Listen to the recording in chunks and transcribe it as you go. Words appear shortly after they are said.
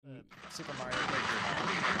Super Mario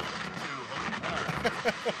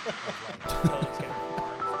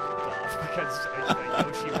because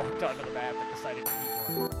Yoshi walked onto the map and decided to eat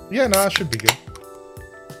more. Yeah, no, it should be good.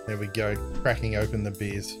 There we go. Cracking open the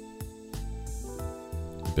beers.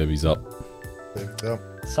 Bevy's up. There we go.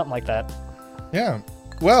 Something like that. Yeah.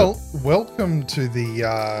 Well, welcome to the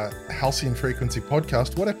Halcyon Frequency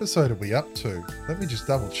podcast. What episode are we up to? Let me just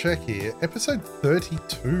double check here. Episode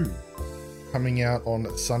 32, coming out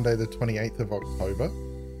on Sunday the 28th of October.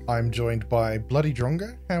 I'm joined by Bloody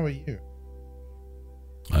Drongo. How are you?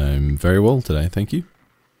 I'm very well today, thank you.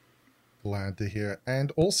 Glad to hear it.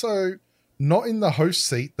 And also, not in the host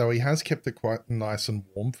seat, though he has kept it quite nice and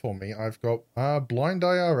warm for me. I've got Blind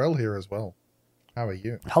IRL here as well. How are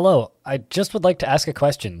you? Hello. I just would like to ask a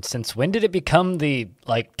question. Since when did it become the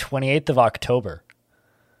 28th of October?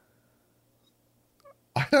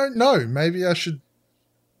 I don't know. Maybe I should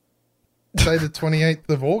say the 28th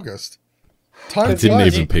of August. I didn't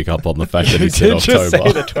even pick up on the fact that he said October. Just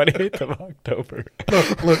say the 28th of October.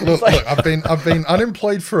 Look. I've been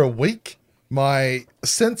unemployed for a week. My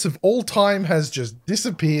sense of all time has just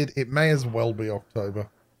disappeared. It may as well be October.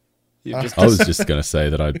 I was just going to say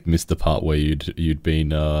that I missed the part where you'd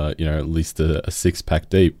been, at least a six-pack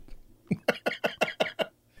deep.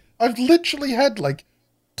 I've literally had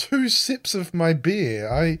 2 sips of my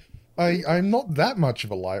beer. I'm not that much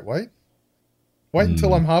of a lightweight. Wait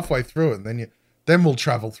until I'm halfway through it, and then we'll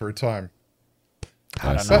travel through time.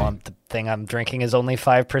 I don't know. The thing I'm drinking is only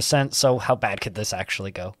 5%, so how bad could this actually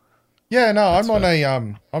go? Yeah, no, I'm on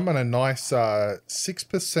a nice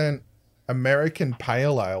 6% American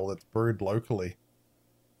pale ale that's brewed locally.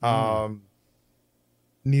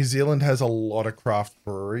 New Zealand has a lot of craft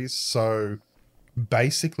breweries, so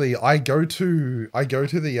basically I go to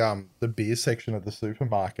the beer section of the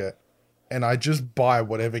supermarket and I just buy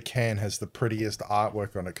whatever can has the prettiest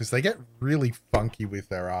artwork on it, because they get really funky with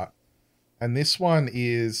their art. And this one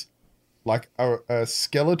is like a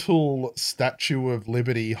skeletal Statue of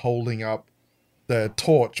Liberty holding up the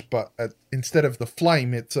torch, but instead of the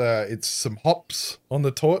flame, it's some hops on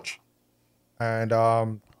the torch. And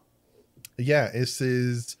this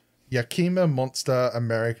is Yakima Monster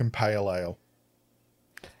American Pale Ale.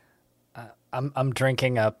 I'm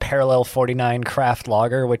drinking a Parallel 49 craft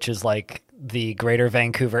lager, which is like the Greater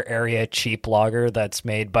Vancouver area cheap lager that's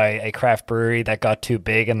made by a craft brewery that got too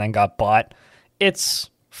big and then got bought. It's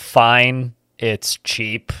fine. It's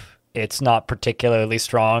cheap. It's not particularly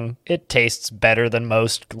strong. It tastes better than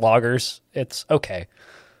most lagers. It's okay.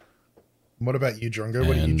 What about you, Drongo?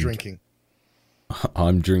 What are you drinking?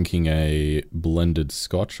 I'm drinking a blended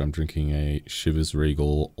scotch. I'm drinking a Chivas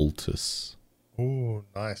Regal Altus. Oh,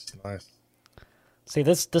 nice. See,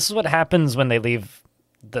 this is what happens when they leave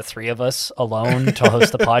the three of us alone to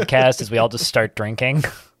host the podcast, is we all just start drinking.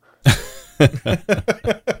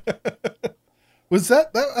 Was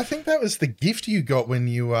that I think that was the gift you got when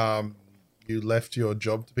you left your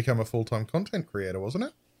job to become a full-time content creator, wasn't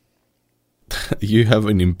it? You have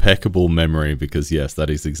an impeccable memory, because yes, that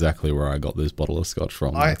is exactly where I got this bottle of scotch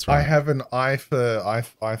from. That's right. I have an eye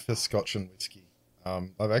for scotch and whiskey.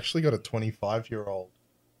 I've actually got a 25-year-old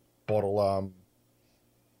bottle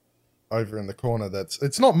over in the corner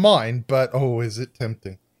it's not mine, but is it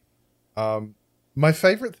tempting. My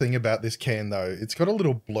favorite thing about this can, though, it's got a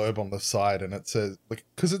little blurb on the side, and it says,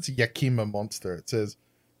 because it's Yakima Monster, it says,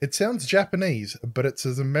 it sounds Japanese, but it's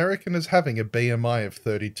as American as having a BMI of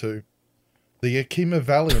 32. The Yakima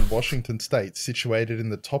Valley in Washington State, situated in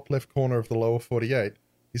the top left corner of the lower 48,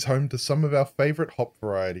 is home to some of our favorite hop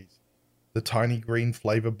varieties. The tiny green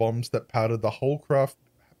flavor bombs that powered the whole craft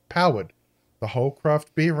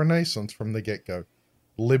beer renaissance from the get-go.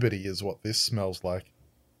 Liberty is what this smells like.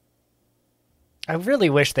 I really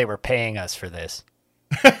wish they were paying us for this.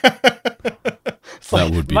 That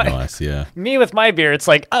would be nice, yeah. Me with my beer, it's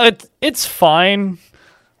like, it's fine.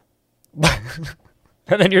 And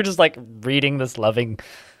then you're just reading this loving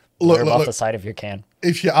blurb off the side of your can.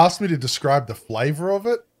 If you ask me to describe the flavor of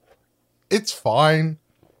it, it's fine.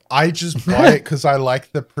 I just buy it because I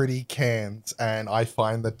like the pretty cans and I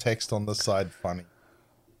find the text on the side funny.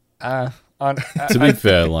 To be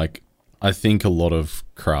fair, I think a lot of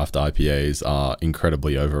craft IPAs are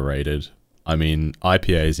incredibly overrated. I mean,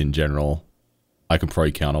 IPAs in general, I can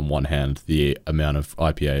probably count on one hand the amount of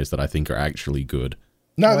IPAs that I think are actually good.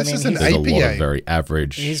 No, this is an There's APA. a lot of very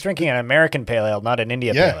average. He's drinking an American pale ale, not an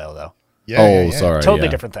India pale ale, though. Yeah. Sorry. Totally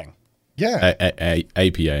different thing. Yeah.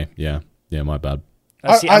 APA, yeah. Yeah, my bad.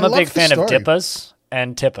 See, I'm a big the fan of story. Dippas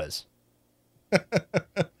and Tippas.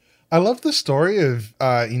 I love the story of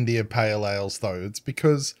India pale ales, though. It's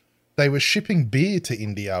because they were shipping beer to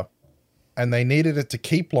India, and they needed it to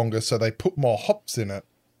keep longer, so they put more hops in it,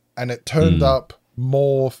 and it turned up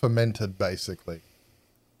more fermented, basically.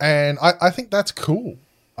 And I think that's cool.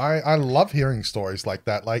 I love hearing stories like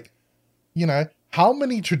that. Like, you know, how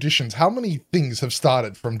many traditions, how many things have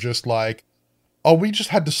started from just like, oh, we just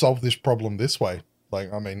had to solve this problem this way.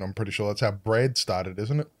 Like, I mean, I'm pretty sure that's how bread started,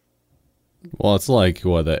 isn't it? Well, it's like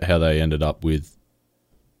how they ended up with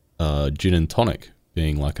gin and tonic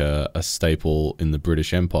being like a staple in the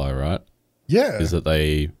British Empire, right? Yeah. Is that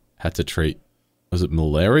they had to treat, was it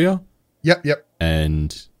malaria? Yep.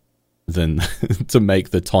 And then to make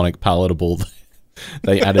the tonic palatable,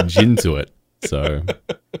 they added gin to it. So,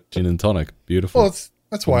 gin and tonic, beautiful. Well,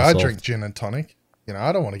 that's why I drink gin and tonic. You know,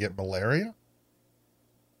 I don't want to get malaria.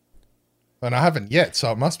 And I haven't yet,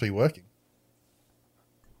 so it must be working.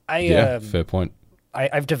 Fair point.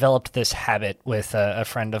 I've developed this habit with a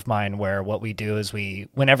friend of mine where what we do is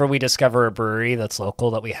whenever we discover a brewery that's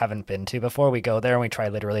local that we haven't been to before, we go there and we try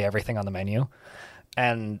literally everything on the menu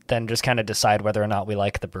and then just kind of decide whether or not we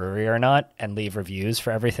like the brewery or not and leave reviews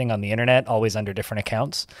for everything on the internet, always under different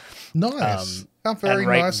accounts. Nice. Very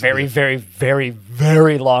nice. Very, very, very,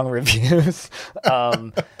 very long reviews.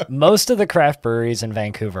 Most of the craft breweries in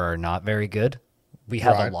Vancouver are not very good. We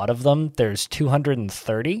have a lot of them. There's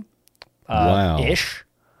 230 ish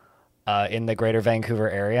in the greater Vancouver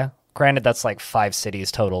area. Granted, that's like 5 cities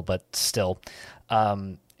total, but still.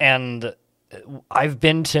 And I've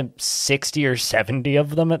been to 60 or 70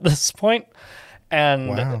 of them at this point.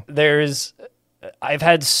 And I've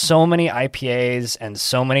had so many IPAs and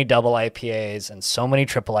so many double IPAs and so many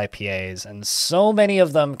triple IPAs, and so many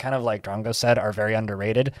of them, kind of like Drongo said, are very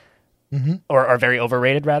underrated or are very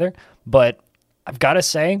overrated rather. But I've got to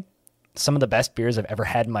say, some of the best beers I've ever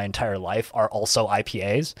had in my entire life are also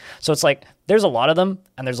IPAs. So it's like, there's a lot of them,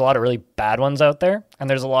 and there's a lot of really bad ones out there, and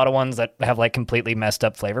there's a lot of ones that have like completely messed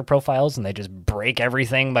up flavor profiles, and they just break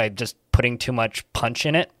everything by just putting too much punch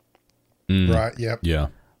in it. Right, yep. Yeah.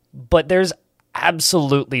 But there's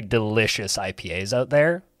absolutely delicious IPAs out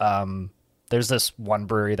there. There's this one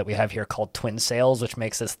brewery that we have here called Twin Sails, which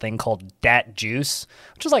makes this thing called Dat Juice,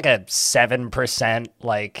 which is like a 7%,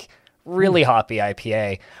 like really hoppy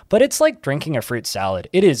IPA, but it's like drinking a fruit salad.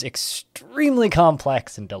 It is extremely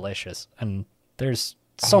complex and delicious, and there's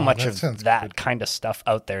so much of that kind of stuff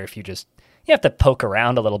out there. If you have to poke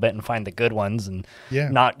around a little bit and find the good ones, and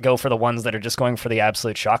not go for the ones that are just going for the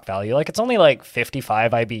absolute shock value. Like, it's only like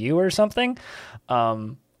 55 IBU or something.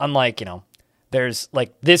 Unlike, you know, there's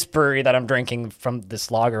like this brewery that I'm drinking from, this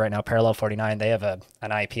lager right now, Parallel 49. They have an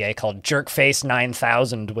IPA called Jerkface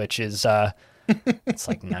 9000, which is it's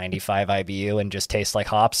like 95 IBU and just tastes like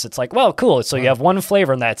hops. It's like, well, cool. So you have one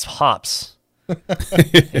flavor, and that's hops.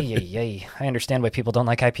 I understand why people don't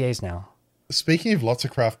like IPAs now. Speaking of lots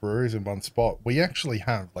of craft breweries in one spot, we actually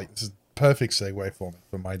have, like, this is a perfect segue for me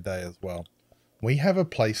for my day as well. We have a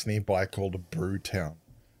place nearby called Brewtown,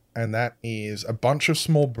 and that is a bunch of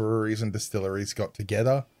small breweries and distilleries got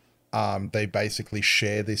together. They basically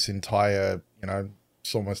share this entire, you know,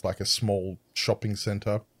 it's almost like a small shopping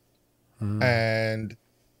center. And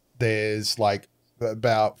there's like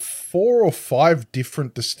about 4 or 5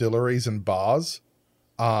 different distilleries and bars.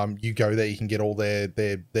 You go there, you can get all their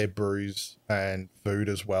brews and food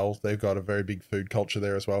as well. They've got a very big food culture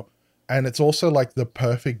there as well. And it's also like the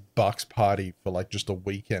perfect bucks party for like just a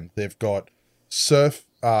weekend. They've got surf,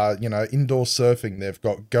 indoor surfing. They've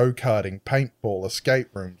got go-karting, paintball, escape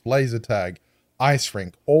rooms, laser tag, ice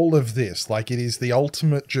rink, all of this. Like, it is the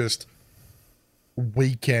ultimate just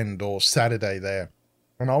weekend or Saturday there.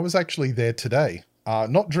 And I was actually there today.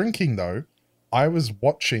 Not drinking though. I was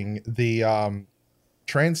watching the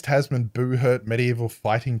Trans-Tasman Boo-Hurt Medieval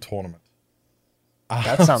Fighting Tournament.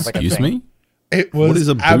 That sounds like a thing. Excuse me? It was what is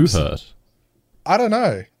a Boo-Hurt? I don't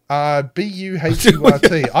know.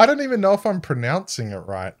 B-U-H-U-R-T. I don't even know if I'm pronouncing it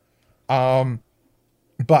right.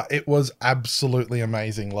 But it was absolutely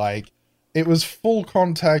amazing. Like, it was full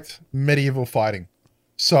contact medieval fighting.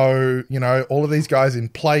 So, you know, all of these guys in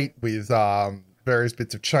plate with various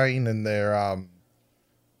bits of chain and their,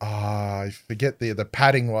 I forget the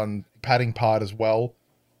padding part as well,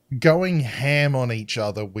 going ham on each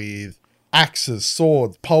other with axes,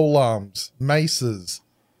 swords, polearms, maces,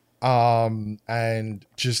 and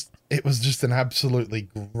just, it was just an absolutely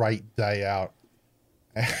great day out.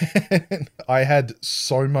 And I had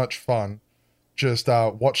so much fun just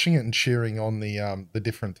watching it and cheering on the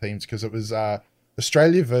different teams, because it was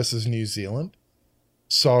Australia versus New Zealand.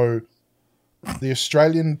 So the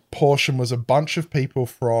Australian portion was a bunch of people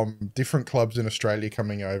from different clubs in Australia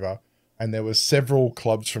coming over, and there were several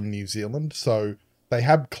clubs from New Zealand. So they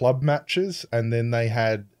had club matches, and then they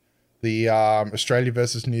had the Australia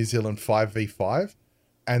versus New Zealand 5v5,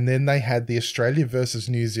 and then they had the Australia versus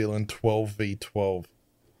New Zealand 12v12.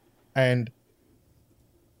 And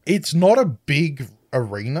it's not a big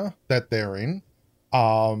arena that they're in.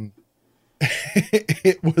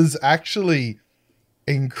 It was actually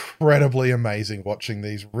incredibly amazing watching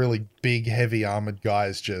these really big, heavy armored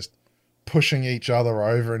guys just pushing each other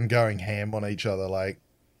over and going ham on each other. Like,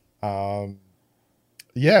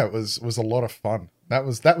 yeah, it was a lot of fun. That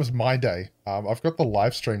was my day. I've got the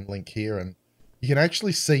live stream link here, and you can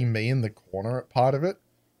actually see me in the corner at part of it.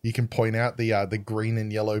 You can point out the green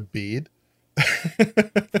and yellow beard.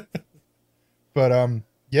 But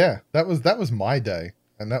yeah, that was my day,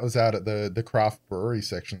 and that was out at the craft brewery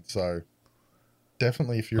section. So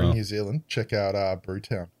definitely, if you're in New Zealand, check out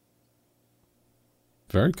Brewtown.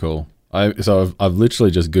 Very cool. I've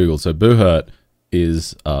literally just Googled. So Boohurt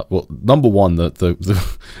is well, number one.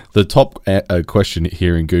 The top question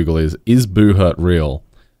here in Google is Boohurt real?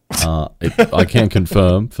 I can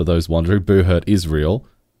confirm for those wondering, Boohurt is real.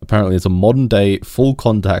 Apparently, it's a modern day full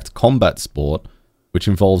contact combat sport which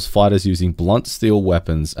involves fighters using blunt steel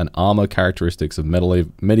weapons and armor characteristics of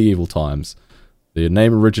medieval times. The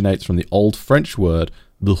name originates from the old French word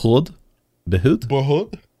 "behud,"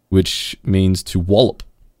 which means to wallop.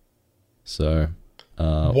 So,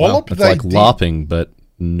 wallop, it's like LARPing, but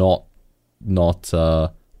not with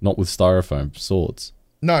styrofoam swords.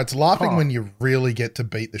 No, it's LARPing when you really get to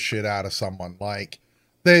beat the shit out of someone. Like,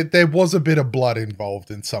 there was a bit of blood involved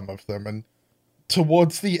in some of them, and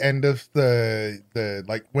towards the end of the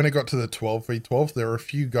like when it got to the 12v12, there were a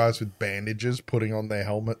few guys with bandages putting on their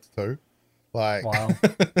helmets too. Like, wow.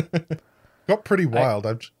 Got pretty wild.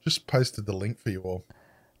 I've just posted the link for you all.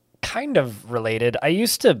 Kind of related. I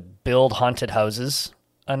used to build haunted houses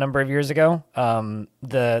a number of years ago.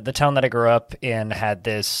 The town that I grew up in had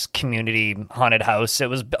this community haunted house. It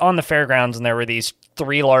was on the fairgrounds, and there were these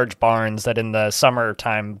 3 large barns that in the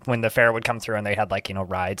summertime when the fair would come through and they had like,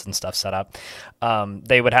 rides and stuff set up,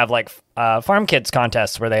 they would have like farm kids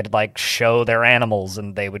contests where they'd like show their animals,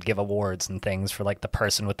 and they would give awards and things for like the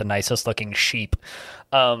person with the nicest looking sheep.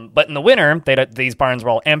 But in the winter, these barns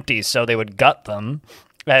were all empty, so they would gut them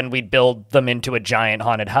and we'd build them into a giant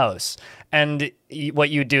haunted house. And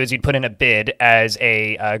what you'd do is you'd put in a bid as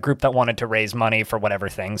a group that wanted to raise money for whatever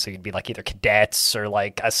thing. So you'd be like either cadets or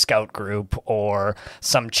like a scout group or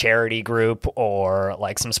some charity group or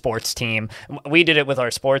like some sports team. We did it with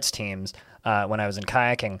our sports teams when I was in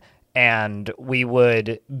kayaking. And we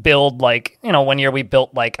would build like, one year we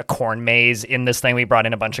built like a corn maze in this thing. We brought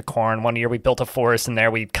in a bunch of corn. One year we built a forest in there.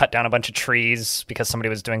 We cut down a bunch of trees because somebody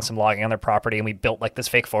was doing some logging on their property, and we built like this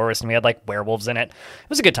fake forest, and we had like werewolves in it. It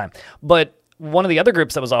was a good time. But one of the other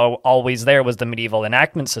groups that was always there was the Medieval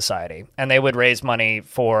Enactment Society, and they would raise money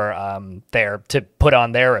for there to put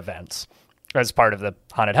on their events as part of the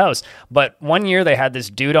haunted house. But one year they had this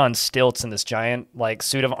dude on stilts in this giant like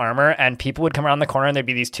suit of armor, and people would come around the corner and there'd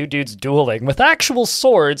be these 2 dudes dueling with actual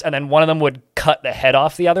swords, and then one of them would cut the head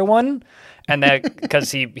off the other one. And that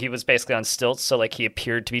because he was basically on stilts, so like he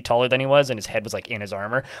appeared to be taller than he was, and his head was like in his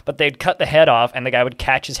armor. But they'd cut the head off, and the guy would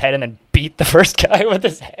catch his head and then beat the first guy with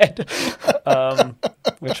his head,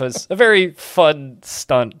 which was a very fun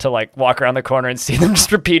stunt to like walk around the corner and see them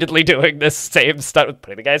just repeatedly doing this same stunt with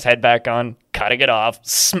putting the guy's head back on, cutting it off,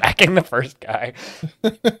 smacking the first guy.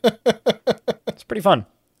 It's pretty fun.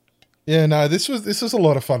 Yeah, no, this was a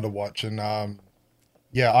lot of fun to watch, and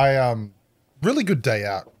really good day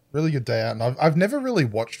out. Really good day out, and I've never really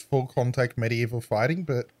watched full contact medieval fighting,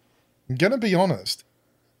 but I'm gonna be honest,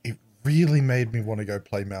 it really made me want to go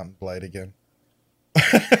play Mountain Blade again.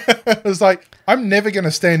 It was like, I'm never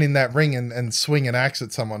gonna stand in that ring and swing an axe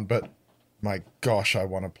at someone, but my gosh, I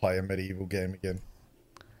want to play a medieval game again.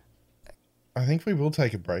 I think we will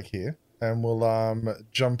take a break here, and we'll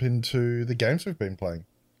jump into the games we've been playing.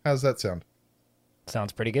 How's that sound?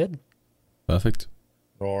 Sounds pretty good. Perfect.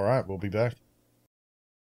 All right, we'll be back.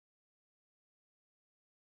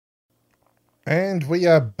 And we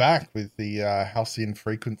are back with the Halcyon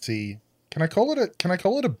Frequency. Can I call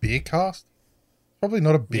it a beer cast? Probably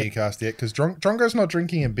not a beer cast yet, because Drongo's not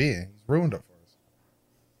drinking a beer. He's ruined it for us.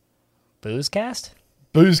 BoozeCast?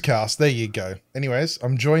 BoozeCast, there you go. Anyways,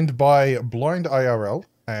 I'm joined by Blind IRL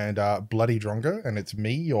and Bloody Drongo, and it's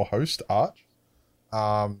me, your host, Arch.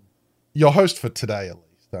 Your host for today, at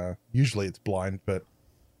least. Usually it's Blind, but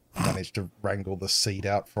I managed to wrangle the seat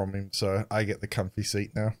out from him, so I get the comfy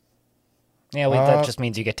seat now. Yeah, that just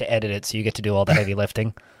means you get to edit it, so you get to do all the heavy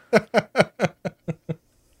lifting.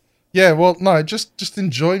 Yeah, well, no, just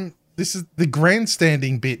enjoy. This is the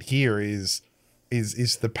grandstanding bit here is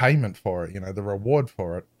the payment for it, the reward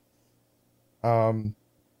for it.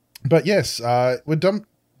 But yes,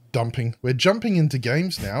 dumping. We're jumping into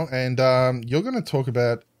games now, and you're going to talk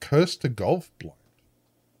about Curse to Golf Blind.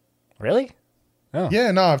 Really? Oh,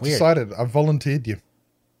 yeah, no, I've weird. decided. I've volunteered you.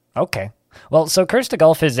 Okay. Well, so Curse to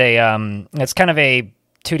Golf is it's kind of a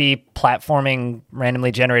 2D platforming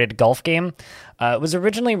randomly generated golf game. It was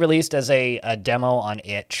originally released as a demo on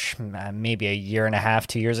itch, maybe a year and a half,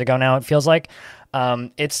 2 years ago now, it feels like.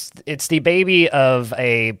 It's the baby of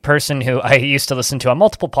a person who I used to listen to on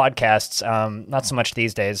multiple podcasts, not so much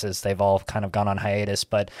these days as they've all kind of gone on hiatus,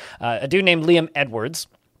 but a dude named Liam Edwards,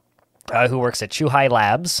 who works at Chuhai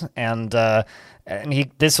Labs, and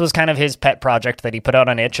this was kind of his pet project that he put out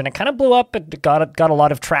on itch, and it kind of blew up. It got a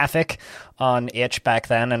lot of traffic on itch back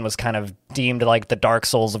then, and was kind of deemed like the Dark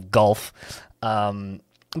Souls of golf.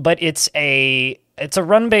 But it's a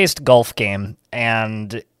run-based golf game,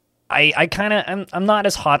 and I'm not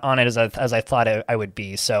as hot on it as I thought I would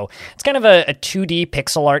be. So it's kind of a 2D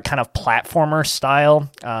pixel art kind of platformer style.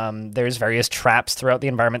 There's various traps throughout the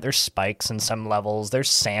environment. There's spikes in some levels. There's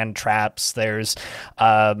sand traps. There's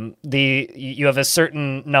you have a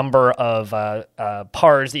certain number of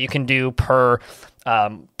pars that you can do per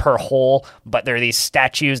hole, but there are these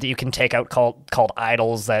statues that you can take out called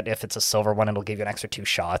idols. That if it's a silver one, it'll give you an extra 2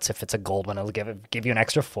 shots. If it's a gold one, it'll give you an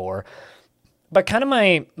extra 4. But kind of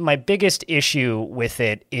my biggest issue with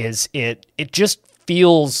it is it just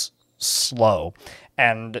feels slow,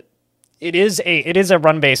 and it is a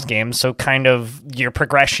run-based game. So kind of your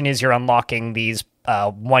progression is you're unlocking these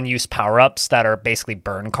one-use power-ups that are basically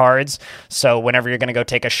burn cards. So whenever you're going to go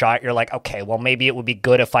take a shot, you're like, okay, well, maybe it would be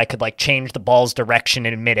good if I could like change the ball's direction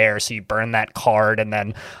in midair. So you burn that card, and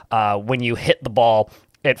then when you hit the ball,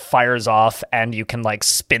 it fires off, and you can like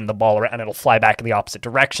spin the ball around and it'll fly back in the opposite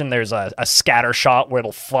direction. There's a scatter shot where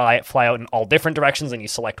it'll fly out in all different directions, and you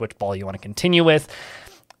select which ball you want to continue with.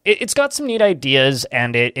 It's got some neat ideas,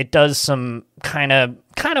 and it does some kind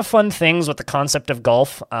of fun things with the concept of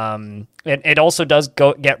golf. It also does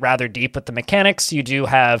get rather deep with the mechanics. You do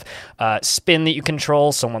have spin that you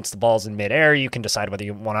control, so once the ball's in midair, you can decide whether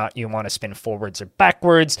you want to spin forwards or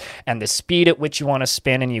backwards, and the speed at which you want to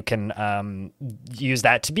spin, and you can use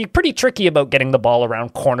that to be pretty tricky about getting the ball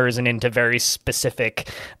around corners and into very specific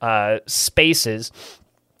spaces.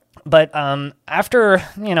 But after,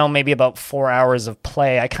 maybe about 4 hours of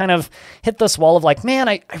play, I kind of hit this wall of like, man,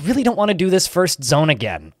 I really don't want to do this first zone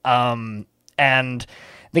again. And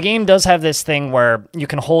the game does have this thing where you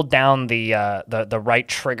can hold down the right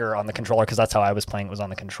trigger on the controller, because that's how I was playing. It was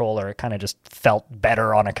on the controller. It kind of just felt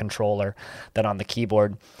better on a controller than on the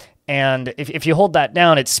keyboard. And if you hold that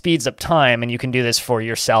down, it speeds up time, and you can do this for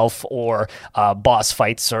yourself or boss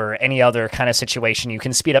fights or any other kind of situation. You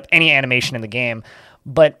can speed up any animation in the game.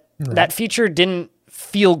 But that feature didn't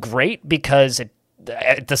feel great because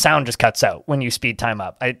the sound just cuts out when you speed time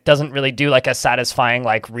up. It doesn't really do like a satisfying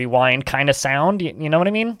like rewind kind of sound. You know what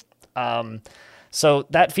I mean? So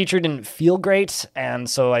that feature didn't feel great, and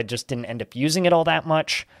so I just didn't end up using it all that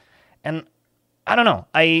much. And I don't know.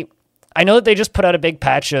 I know that they just put out a big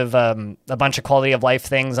patch of a bunch of quality of life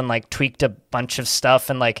things and like tweaked a bunch of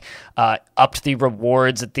stuff and like upped the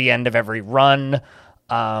rewards at the end of every run.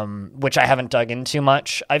 Which I haven't dug into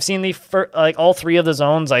much. I've seen all 3 of the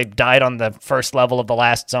zones. I died on the first level of the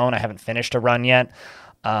last zone. I haven't finished a run yet.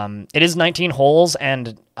 It is 19 holes,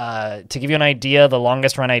 and to give you an idea, the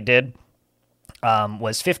longest run I did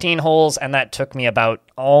was 15 holes, and that took me about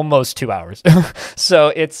almost 2 hours. So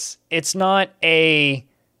it's not a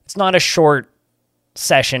short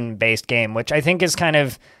session based game, which I think is kind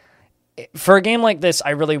of, for a game like this, I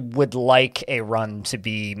really would like a run to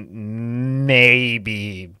be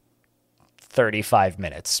maybe 35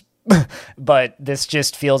 minutes. But this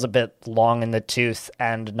just feels a bit long in the tooth,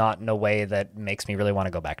 and not in a way that makes me really want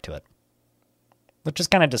to go back to it, which is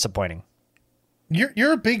kind of disappointing.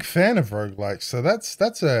 You're a big fan of roguelikes, so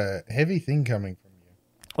that's a heavy thing coming from you.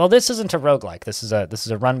 Well, this isn't a roguelike. This is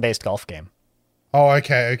a run-based golf game. Oh,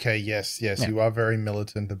 okay, yes. Yeah. You are very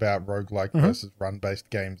militant about roguelike versus run-based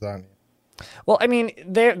games, aren't you? Well, I mean,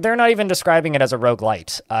 they're not even describing it as a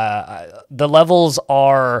roguelite. The levels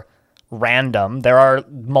are random. There are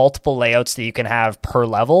multiple layouts that you can have per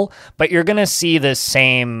level, but you're going to see the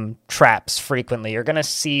same traps frequently. You're going to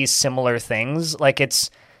see similar things. Like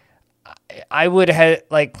I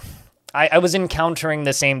was encountering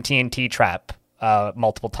the same TNT trap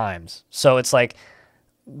multiple times. So it's like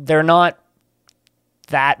they're not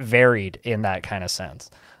that varied in that kind of sense.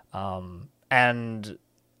 And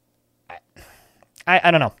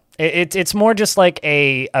I don't know. It's more just like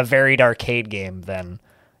a varied arcade game than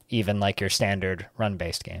even like your standard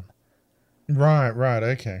run-based game. Right.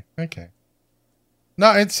 Okay.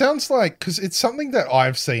 No, it sounds like, because it's something that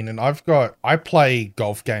I've seen, and I play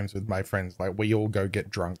golf games with my friends. Like, we all go get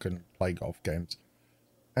drunk and play golf games.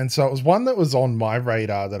 And so it was one that was on my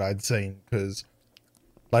radar that I'd seen, because,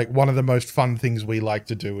 like, one of the most fun things we like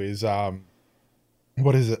to do is,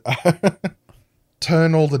 what is it?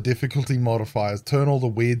 Turn all the difficulty modifiers, turn all the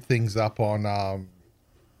weird things up on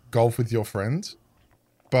golf with your friends.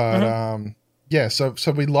 But, yeah, so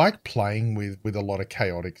we like playing with a lot of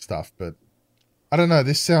chaotic stuff, but I don't know,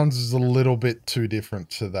 this sounds a little bit too different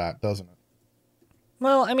to that, doesn't it?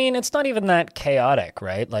 Well, I mean, it's not even that chaotic,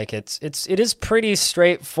 right? Like it is pretty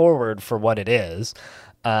straightforward for what it is.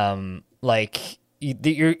 Like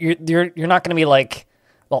you're not going to be like,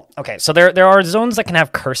 well, okay. So there are zones that can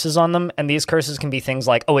have curses on them, and these curses can be things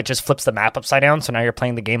like, oh, it just flips the map upside down, so now you're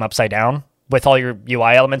playing the game upside down with all your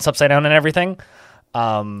UI elements upside down and everything.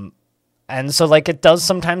 And so like it does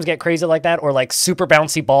sometimes get crazy like that, or like super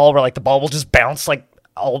bouncy ball where like the ball will just bounce like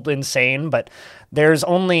all insane, but there's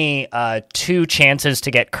only 2 chances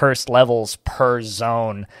to get cursed levels per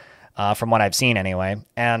zone, from what I've seen anyway.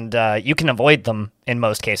 And you can avoid them in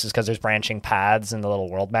most cases because there's branching paths in the little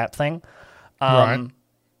world map thing. Right.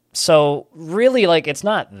 So really, like, it's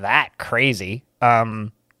not that crazy.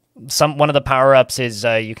 One of the power-ups is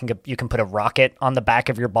you can put a rocket on the back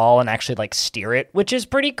of your ball and actually like steer it, which is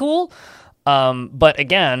pretty cool. But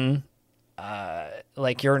again,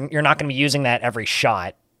 like you're not going to be using that every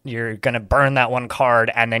shot. You're going to burn that one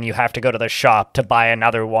card, and then you have to go to the shop to buy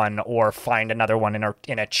another one or find another one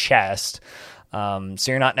in a chest. So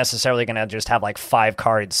you're not necessarily going to just have like 5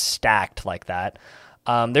 cards stacked like that.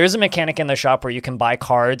 There is a mechanic in the shop where you can buy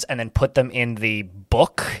cards and then put them in the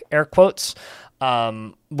book, air quotes,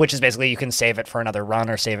 which is basically you can save it for another run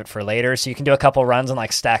or save it for later. So you can do a couple runs and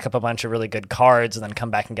like stack up a bunch of really good cards and then come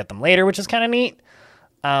back and get them later, which is kind of neat.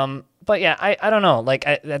 But yeah, I don't know. Like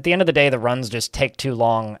at the end of the day, the runs just take too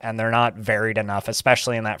long and they're not varied enough,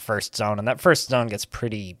 especially in that first zone. And that first zone gets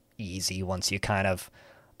pretty easy once you kind of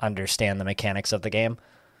understand the mechanics of the game.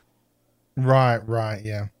 Right,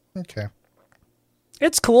 yeah. Okay.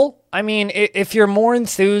 It's cool. I mean, if you're more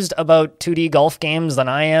enthused about 2D golf games than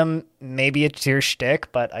I am, maybe it's your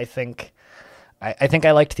shtick, but I think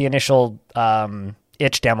I liked the initial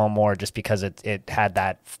itch demo more just because it had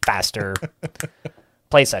that faster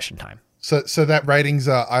play session time. So that ratings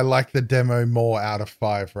are, I like the demo more out of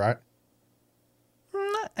 5, right?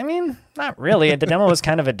 I mean, not really. The demo was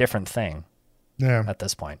kind of a different thing. Yeah. At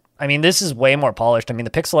this point. I mean, this is way more polished. I mean, the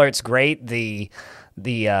pixel art's great. The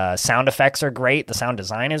sound effects are great. The sound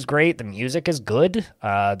design is great. The music is good.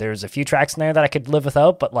 There's a few tracks in there that I could live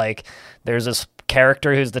without, but like there's this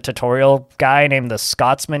character who's the tutorial guy named the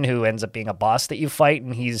Scotsman who ends up being a boss that you fight,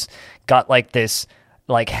 and he's got like this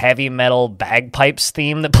like heavy metal bagpipes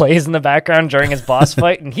theme that plays in the background during his boss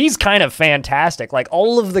fight, and he's kind of fantastic. Like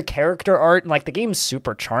all of the character art and like the game's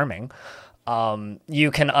super charming.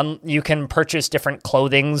 You can purchase different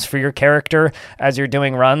clothings for your character as you're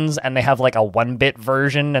doing runs, and they have like a 1-bit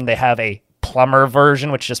version and they have a plumber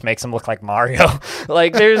version, which just makes him look like Mario.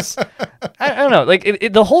 Like there's, I don't know,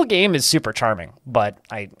 like the whole game is super charming, but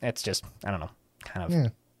it's just, I don't know, kind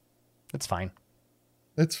of, it's fine.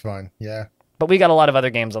 It's fine. Yeah. But we got a lot of other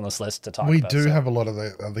games on this list to talk about. We do have a lot of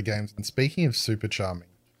the other games. And speaking of super charming,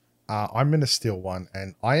 I'm going to steal one,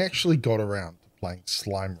 and I actually got around to playing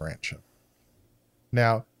Slime Rancher.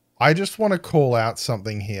 Now, I just want to call out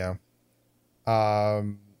something here.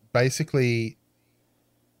 Basically,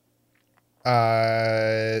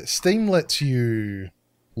 Steam lets you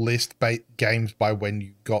list games by when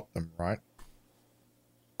you got them, right?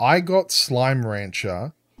 I got Slime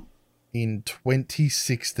Rancher in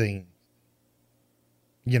 2016.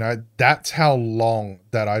 You know, that's how long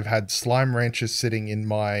that I've had Slime Rancher sitting in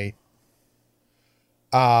my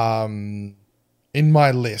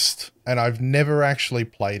list, and I've never actually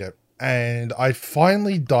played it. And I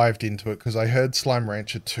finally dived into it because I heard Slime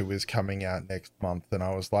Rancher 2 is coming out next month, and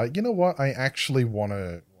I was like, you know what? I actually want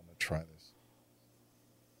to try this.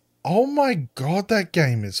 Oh my god, that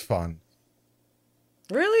game is fun.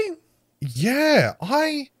 Really? Yeah,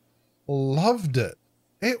 I loved it.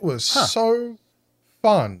 It was so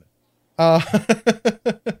fun. I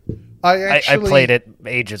played it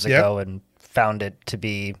ages ago and found it to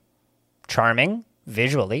be charming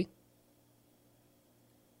visually.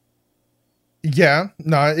 Yeah,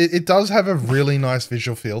 no, it does have a really nice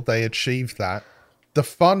visual feel. They achieved that. The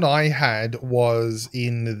fun I had was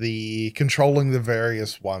in the controlling the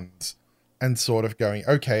various ones and sort of going,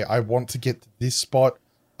 okay, I want to get to this spot.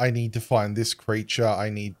 I need to find this creature.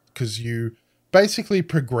 Because you basically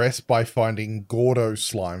progress by finding Gordo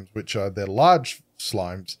slimes, which are they're large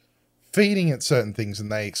slimes feeding it certain things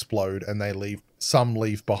and they explode and some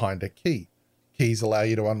leave behind a key. Keys allow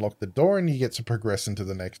you to unlock the door and you get to progress into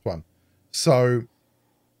the next one. So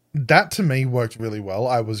that to me worked really well.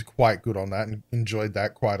 I was quite good on that and enjoyed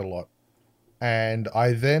that quite a lot. And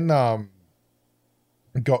I then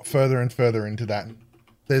got further and further into that.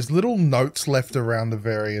 There's little notes left around the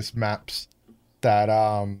various maps that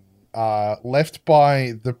are left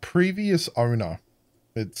by the previous owner,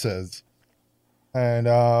 it says. And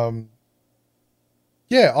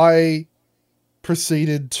I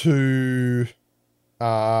proceeded to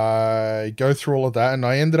go through all of that, and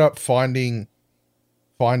I ended up finding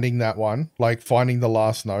that one, like finding the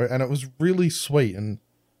last note, and it was really sweet. And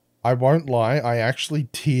I won't lie, I actually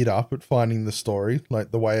teared up at finding the story,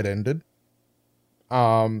 like the way it ended.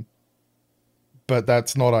 But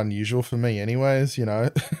that's not unusual for me anyways, you know.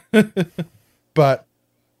 But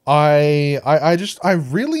I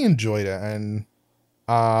really enjoyed it, and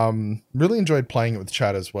really enjoyed playing it with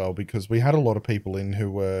chat as well, because we had a lot of people in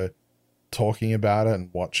who were talking about it and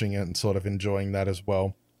watching it and sort of enjoying that as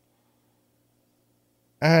well.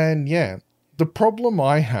 And yeah, the problem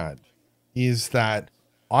I had is that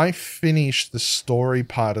I finished the story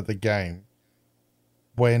part of the game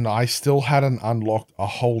when I still hadn't unlocked a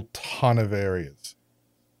whole ton of areas.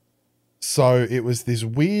 So it was this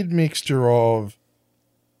weird mixture of,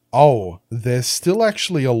 oh, there's still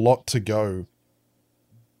actually a lot to go,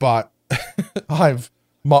 but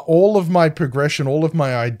all of my progression, all of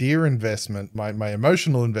my idea investment, my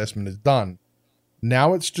emotional investment is done.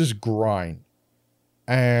 Now it's just grind.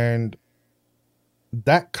 And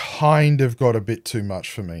that kind of got a bit too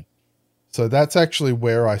much for me. So that's actually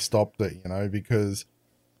where I stopped it, you know, because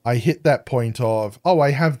I hit that point of, oh,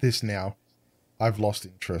 I have this now. I've lost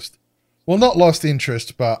interest. Well, not lost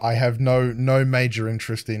interest, but I have no major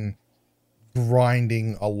interest in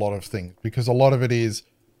grinding a lot of things, because a lot of it is,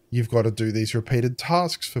 you've got to do these repeated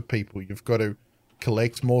tasks for people. You've got to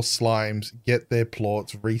collect more slimes, get their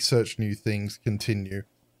plots, research new things, continue.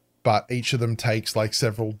 But each of them takes like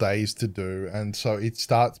several days to do. And so it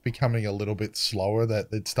starts becoming a little bit slower, that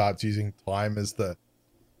it starts using time as the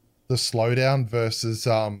slowdown versus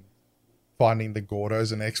finding the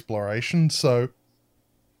Gordos and exploration. So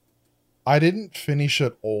I didn't finish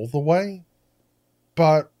it all the way,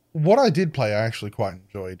 but what I did play, I actually quite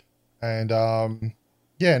enjoyed. And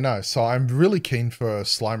so I'm really keen for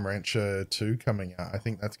Slime Rancher 2 coming out. I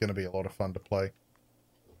think that's going to be a lot of fun to play.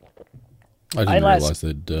 I didn't realize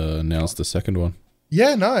they'd announced the second one.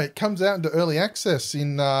 Yeah, no, it comes out into early access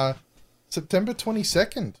in September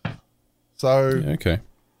 22nd. So yeah, okay,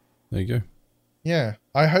 there you go. Yeah,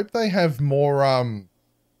 I hope they have more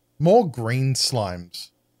green slimes.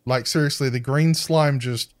 Like seriously, the green slime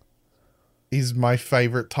just is my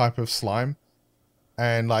favorite type of slime.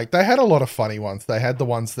 And like they had a lot of funny ones. They had the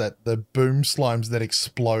ones that the boom slimes that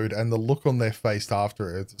explode, and the look on their face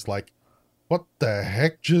after it's like, what the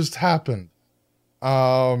heck just happened?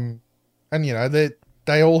 And you know,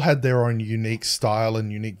 they all had their own unique style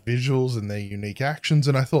and unique visuals and their unique actions,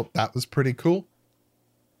 and I thought that was pretty cool.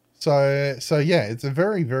 So yeah, it's a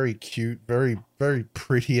very, very cute, very, very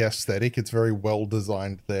pretty aesthetic. It's very well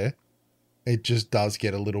designed there. It just does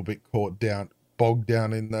get a little bit bogged down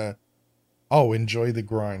in the, oh, enjoy the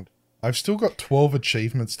grind. I've still got 12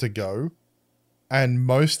 achievements to go, and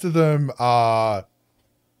most of them are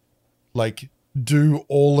like, do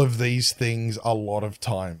all of these things a lot of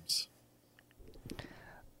times.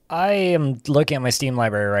 I am looking at my Steam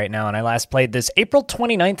library right now, and I last played this April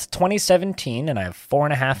 29th, 2017, and I have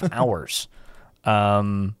 4.5 hours.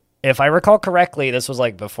 If I recall correctly, this was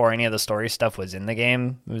like before any of the story stuff was in the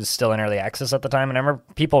game. It was still in early access at the time, and I remember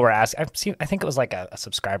people were asking, I think it was like a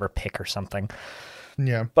subscriber pick or something.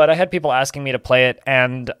 Yeah. But I had people asking me to play it,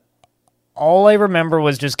 and all I remember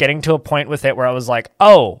was just getting to a point with it where I was like,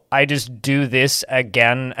 oh, I just do this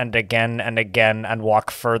again and again and again and walk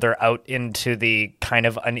further out into the kind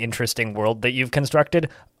of uninteresting world that you've constructed.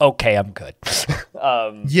 Okay, I'm good.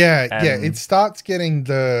 It starts getting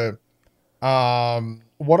the...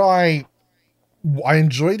 what I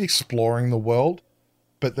enjoyed exploring the world,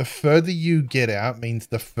 but the further you get out means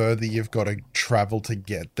the further you've got to travel to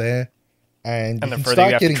get there. And the further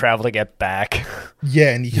you have to travel to get back.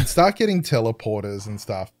 Yeah, and you can start getting teleporters and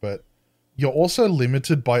stuff, but you're also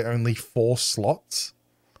limited by only 4 slots.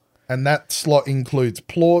 And that slot includes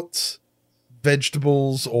plots,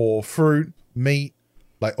 vegetables or fruit, meat,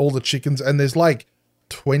 like all the chickens. And there's like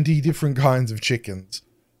 20 different kinds of chickens.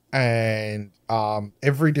 And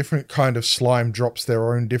every different kind of slime drops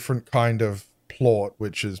their own different kind of plot,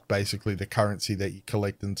 which is basically the currency that you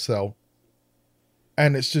collect and sell.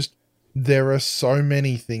 And it's just... there are so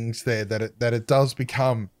many things there that it does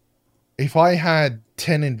become if I had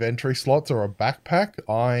 10 inventory slots or a backpack,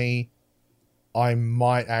 I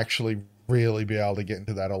might actually really be able to get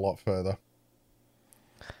into that a lot further.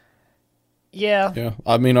 Yeah. Yeah.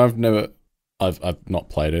 I mean, I've not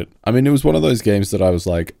played it. I mean, it was one of those games that I was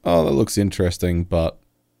like, oh, that looks interesting, but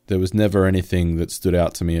there was never anything that stood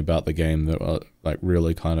out to me about the game that like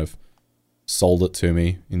really kind of sold it to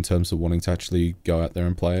me in terms of wanting to actually go out there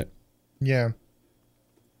and play it. Yeah.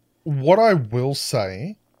 What I will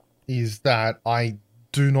say is that I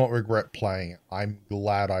do not regret playing it. I'm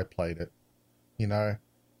glad I played it. You know?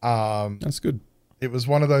 That's good. It was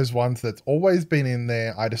one of those ones that's always been in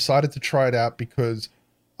there. I decided to try it out because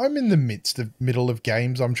I'm in the middle of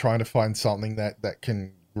games. I'm trying to find something that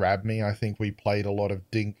can grab me. I think we played a lot of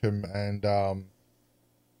Dinkum and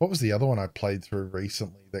what was the other one I played through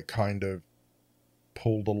recently that kind of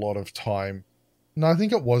pulled a lot of time? No, I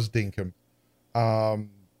think it was Dinkum.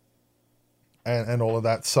 And all of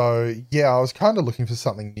that. So yeah, I was kind of looking for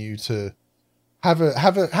something new to have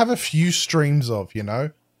a few streams of, you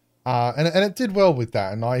know? And it did well with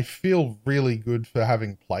that, and I feel really good for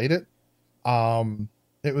having played it.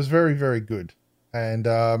 It was very, very good. And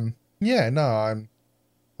yeah, no,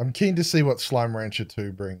 I'm keen to see what Slime Rancher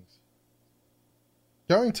 2 brings.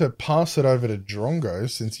 Going to pass it over to Drongo,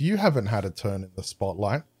 since you haven't had a turn in the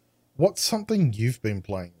spotlight. What's something you've been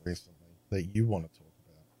playing recently that you want to talk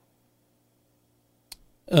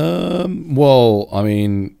about? Well, I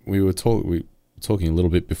mean, we were talking a little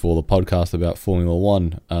bit before the podcast about Formula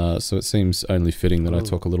One, so it seems only fitting that I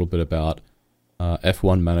talk a little bit about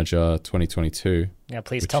F1 Manager 2022. Yeah,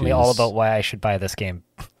 please tell me all about why I should buy this game.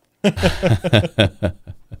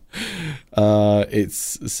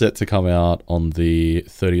 It's set to come out on the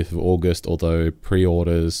 30th of August, although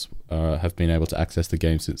pre-orders have been able to access the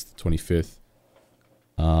game since the 25th.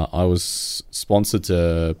 I was sponsored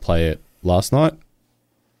to play it last night,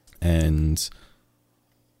 and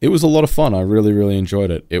it was a lot of fun. I really, really enjoyed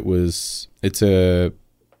it. It's a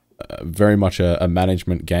very much a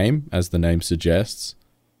management game, as the name suggests.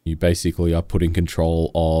 You basically are put in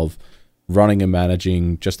control of running and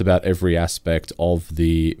managing just about every aspect of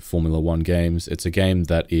the Formula One games. It's a game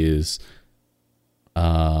that is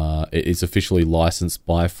officially licensed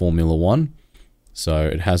by Formula One, so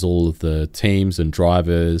it has all of the teams and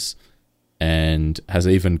drivers, and has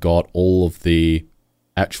even got all of the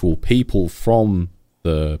actual people from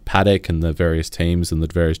the paddock and the various teams and the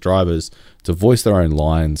various drivers to voice their own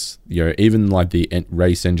lines, you know, even like the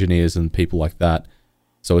race engineers and people like that.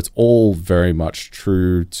 So it's all very much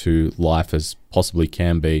true to life as possibly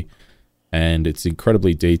can be, and it's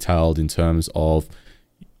incredibly detailed in terms of,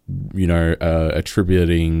 you know,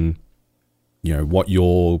 attributing, you know, what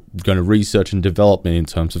you're going to research and develop in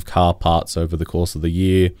terms of car parts over the course of the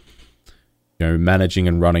year. You know, managing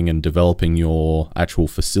and running and developing your actual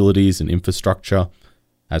facilities and infrastructure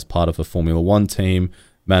as part of a Formula One team,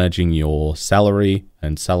 managing your salary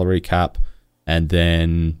and salary cap, and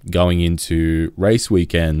then going into race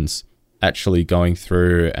weekends, actually going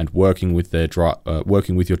through and working with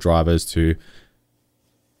your drivers to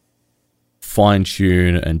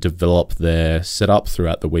fine-tune and develop their setup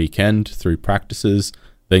throughout the weekend through practices,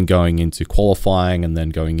 then going into qualifying, and then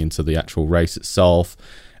going into the actual race itself.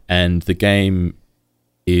 And the game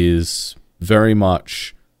is very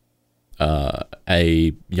much a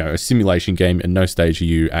simulation game. At no stage are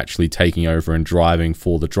you actually taking over and driving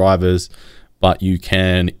for the drivers, but you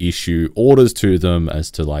can issue orders to them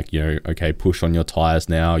as to, like, you know, okay, push on your tires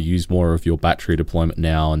now, use more of your battery deployment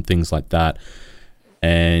now, and things like that.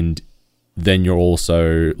 And then you're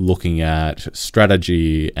also looking at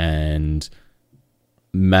strategy and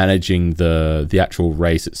managing the actual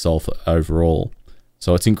race itself overall.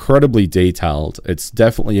 So it's incredibly detailed. It's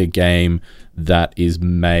definitely a game that is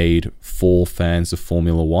made for fans of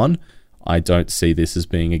Formula One. I don't see this as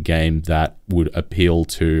being a game that would appeal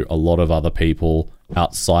to a lot of other people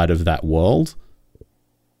outside of that world.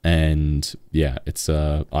 And yeah, it's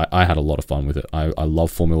I had a lot of fun with it. I love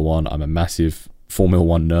Formula One. I'm a massive Formula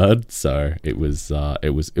One nerd, so it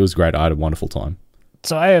was great. I had a wonderful time.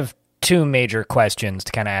 So I have two major questions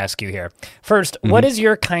to kind of ask you here. First, what is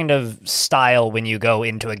your kind of style when you go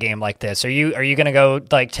into a game like this? Are you going to go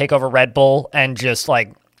like take over Red Bull and just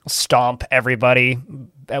like stomp everybody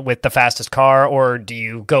with the fastest car, or do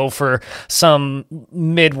you go for some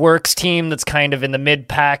mid-works team that's kind of in the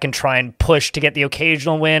mid-pack and try and push to get the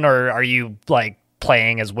occasional win, or are you like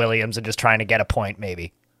playing as Williams and just trying to get a point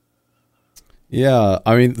maybe? Yeah,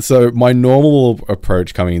 I mean, so my normal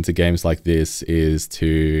approach coming into games like this is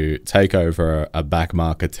to take over a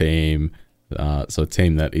backmarker team, so a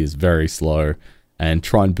team that is very slow, and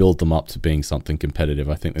try and build them up to being something competitive.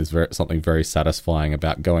 I think there's something very satisfying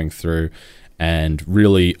about going through and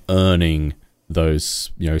really earning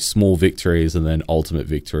those, small victories and then ultimate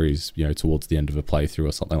victories, towards the end of a playthrough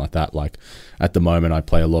or something like that. Like at the moment, I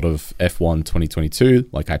play a lot of F1 2022,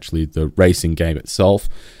 like actually the racing game itself.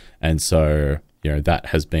 And so, that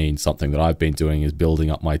has been something that I've been doing, is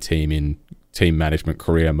building up my team in team management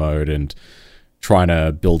career mode and trying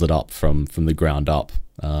to build it up from the ground up.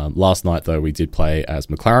 Last night, though, we did play as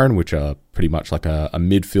McLaren, which are pretty much like a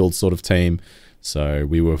midfield sort of team. So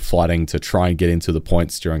we were fighting to try and get into the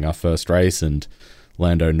points during our first race, and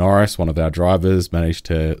Lando Norris, one of our drivers, managed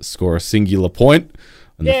to score a singular point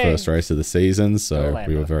in the first race of the season. So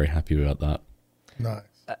we were very happy about that.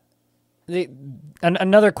 Nice.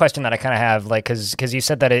 Another question that I kind of have, like, because you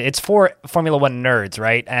said that it's for Formula One nerds,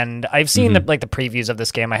 right? And I've seen the previews of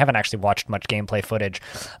this game. I haven't actually watched much gameplay footage.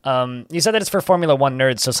 You said that it's for Formula One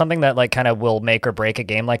nerds, so something that like kind of will make or break a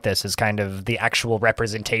game like this is kind of the actual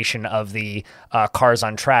representation of the cars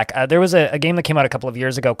on track. There was a game that came out a couple of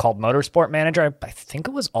years ago called Motorsport Manager. I think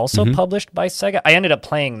it was also published by Sega. I ended up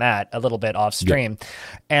playing that a little bit off stream,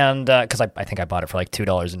 and because I think I bought it for like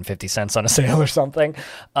 $2.50 on a sale or something.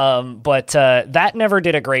 But that never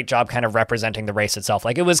did a great job kind of representing the race itself.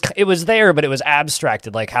 Like it was there, but it was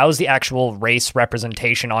abstracted. Like, how's the actual race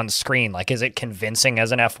representation on screen? Like, is it convincing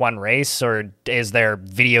as an F1 race, or is there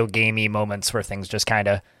video gamey moments where things just kind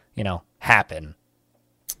of, happen?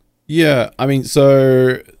 Yeah, I mean,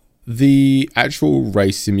 so the actual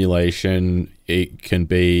race simulation, it can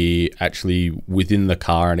be actually within the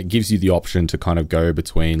car, and it gives you the option to kind of go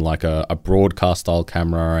between like a broadcast style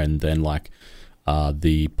camera and then like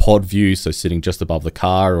the pod view, so sitting just above the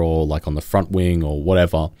car or like on the front wing or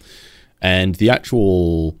whatever. And the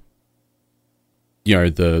actual,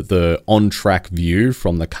 the on-track view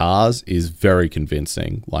from the cars is very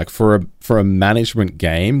convincing. Like for a management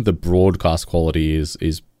game, the broadcast quality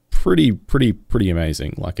is pretty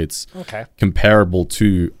amazing. Like it's comparable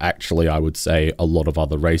to actually, I would say, a lot of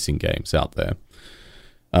other racing games out there.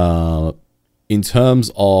 In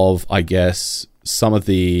terms of, I guess, some of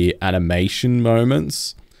the animation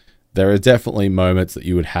moments, there are definitely moments that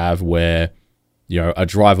you would have where, a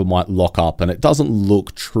driver might lock up and it doesn't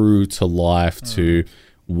look true to life to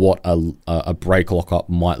what a brake lockup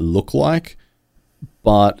might look like.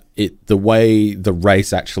 But the way the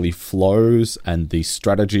race actually flows and the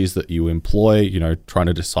strategies that you employ, trying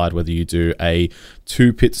to decide whether you do a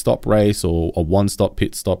 2 pit stop race or a 1 stop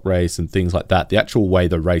pit stop race and things like that, the actual way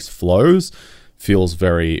the race flows feels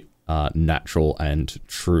very natural and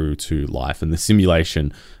true to life, and the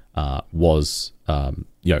simulation was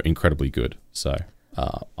incredibly good. So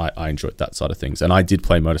I enjoyed that side of things, and I did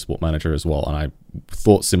play Motorsport Manager as well, and I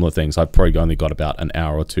thought similar things. I probably only got about an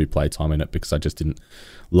hour or two playtime in it because I just didn't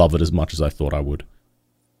love it as much as I thought I would.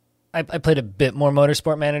 I played a bit more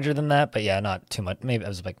Motorsport Manager than that, but yeah, not too much. Maybe it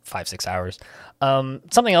was like 5-6 hours.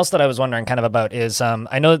 Something else that I was wondering kind of about is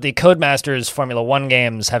I know that the Codemasters Formula One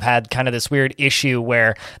games have had kind of this weird issue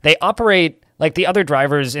where they operate, like the other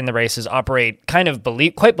drivers in the races operate kind of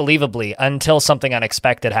quite believably until something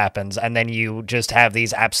unexpected happens, and then you just have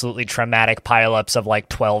these absolutely traumatic pileups of like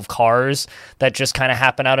 12 cars that just kind of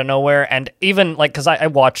happen out of nowhere. And even like, because I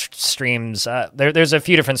watched streams, there's a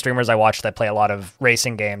few different streamers I watch that play a lot of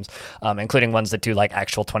racing games, including ones that do like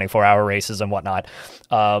actual 24-hour races and whatnot.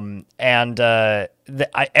 Every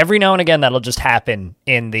now and again that'll just happen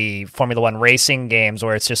in the Formula One racing games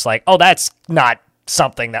where it's just like, oh, that's not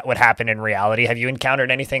something that would happen in reality. Have you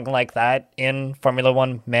encountered anything like that in Formula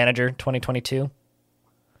One Manager 2022?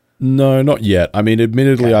 No, not yet. I mean,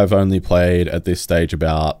 admittedly, I've only played at this stage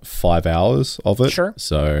about 5 hours of it. Sure.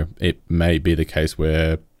 So it may be the case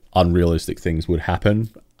where unrealistic things would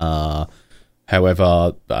happen.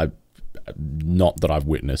 However, not that I've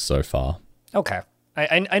witnessed so far. Okay.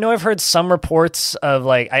 I know I've heard some reports of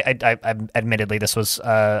like I admittedly this was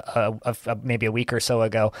maybe a week or so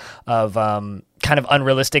ago of kind of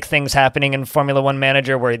unrealistic things happening in Formula One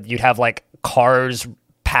Manager where you'd have like cars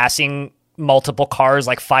passing multiple cars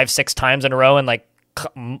like 5-6 times in a row and like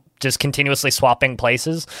just continuously swapping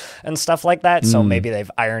places and stuff like that. So maybe they've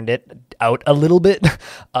ironed it out a little bit.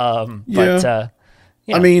 But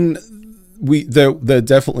I mean, there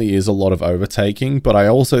definitely is a lot of overtaking, but I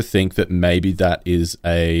also think that maybe that is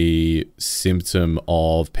a symptom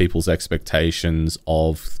of people's expectations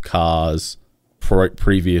of cars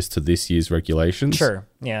previous to this year's regulations. Sure,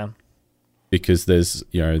 yeah. Because there's,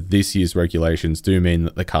 this year's regulations do mean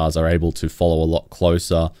that the cars are able to follow a lot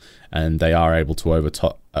closer and they are able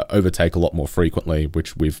to overtake a lot more frequently,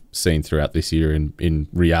 which we've seen throughout this year in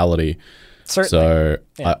reality. Certainly. So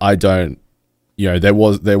yeah. I don't... there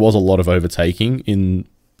was a lot of overtaking in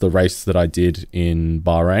the race that I did in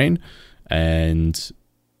Bahrain,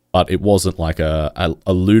 but it wasn't like a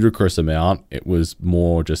ludicrous amount. It was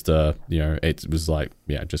more just it was like,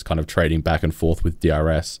 just kind of trading back and forth with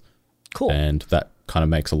DRS. Cool. And that kind of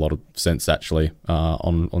makes a lot of sense actually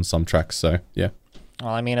on some tracks. So yeah.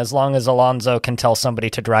 Well, I mean, as long as Alonso can tell somebody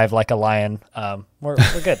to drive like a lion, we're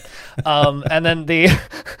good. And then the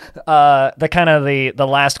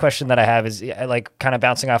last question that I have is like kind of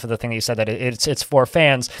bouncing off of the thing that you said, that it's for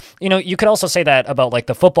fans. You could also say that about like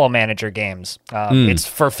the Football Manager games. It's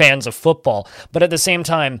for fans of football, but at the same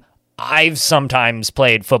time, I've sometimes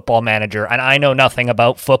played Football Manager, and I know nothing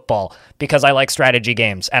about football because I like strategy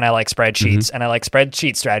games and I like spreadsheets and I like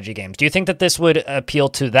spreadsheet strategy games. Do you think that this would appeal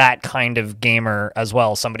to that kind of gamer as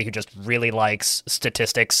well, somebody who just really likes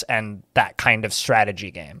statistics and that kind of strategy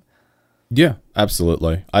game? Yeah,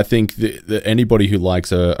 absolutely. I think that anybody who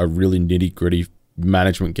likes a really nitty-gritty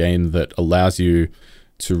management game that allows you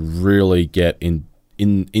to really get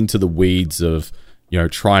into the weeds of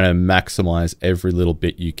trying to maximize every little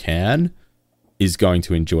bit you can is going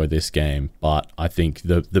to enjoy this game. But I think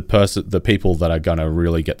the people that are going to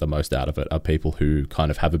really get the most out of it are people who kind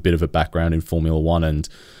of have a bit of a background in Formula One and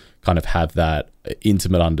kind of have that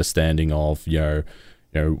intimate understanding of,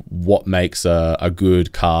 what makes a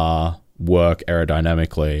good car work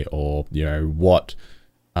aerodynamically, or,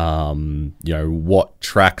 what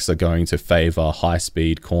tracks are going to favor high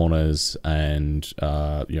speed corners and,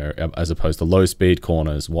 as opposed to low speed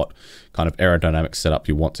corners, what kind of aerodynamic setup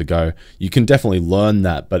you want to go. You can definitely learn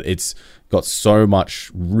that, but it's got so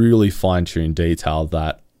much really fine tuned detail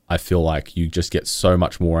that I feel like you just get so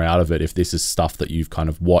much more out of it if this is stuff that you've kind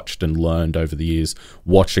of watched and learned over the years,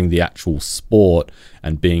 watching the actual sport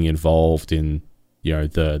and being involved in,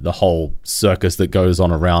 the whole circus that goes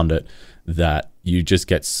on around it, that you just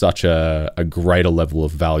get such a greater level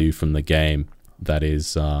of value from the game that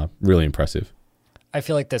is really impressive. I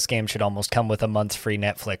feel like this game should almost come with a month's free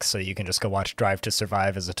Netflix so you can just go watch Drive to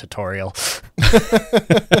Survive as a tutorial.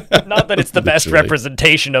 Not that it's the best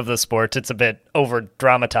representation of the sport. It's a bit over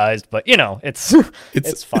dramatized, but it's fine.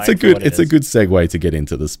 It's a good segue to get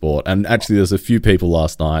into the sport. And actually there's a few people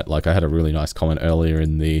last night, like I had a really nice comment earlier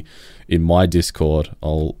in my Discord.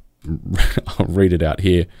 I'll read it out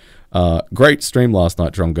here. Great stream last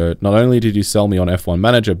night, Drongo. Not only did you sell me on F1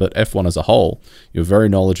 Manager, but F1 as a whole. You're very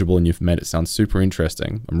knowledgeable and you've made it sound super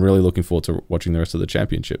interesting. I'm really looking forward to watching the rest of the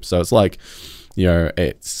championship. So it's like,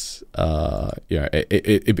 it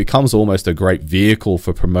becomes almost a great vehicle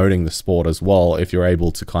for promoting the sport as well, if you're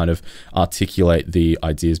able to kind of articulate the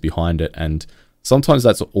ideas behind it. And sometimes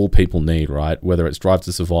that's all people need, right? Whether it's Drive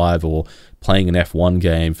to Survive or playing an F1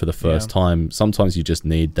 game for the first time, sometimes you just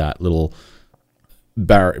need that little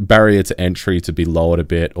barrier to entry to be lowered a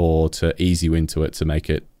bit, or to ease you into it to make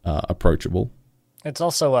it approachable. It's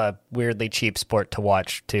also a weirdly cheap sport to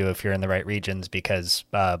watch too if you're in the right regions, because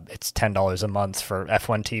it's $10 a month for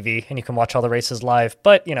F1 TV and you can watch all the races live.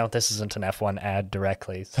 But this isn't an F1 ad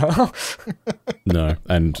directly, so no.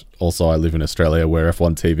 And also I live in Australia where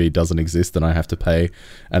F1 TV doesn't exist and I have to pay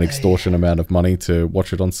an extortion amount of money to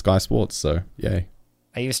watch it on Sky Sports. So yay.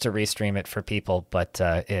 I used to restream it for people, but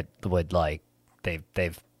it would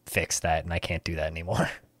they've fixed that and I can't do that anymore.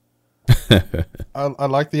 I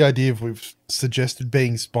like the idea of we've suggested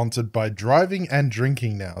being sponsored by driving and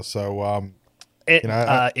drinking now. So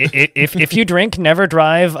if you drink, never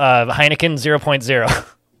drive. Heineken 0.0.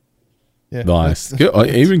 Yeah. Nice. Good.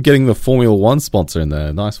 Even getting the Formula One sponsor in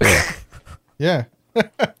there. Nice work. Yeah.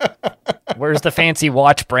 Where's the fancy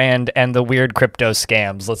watch brand and the weird crypto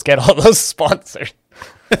scams? Let's get all those sponsored.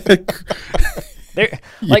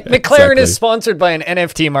 McLaren exactly. is sponsored by an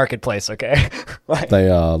NFT marketplace, okay? They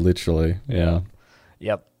are, literally, yeah.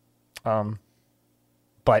 Yep.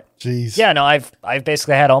 But jeez. Yeah, no, I've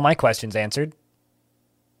basically had all my questions answered.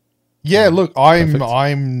 Yeah, look,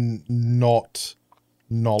 I'm not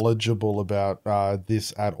knowledgeable about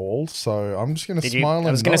this at all, so I'm just going to smile.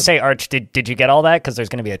 I was going to say, Arch, did you get all that? Because there's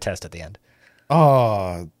going to be a test at the end.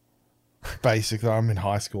 Oh, basically, I'm in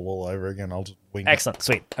high school all over again. I'll just wing it. Excellent,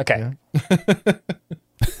 sweet. Okay. Yeah.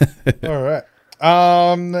 All right.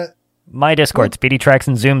 My Discord, speedy tracks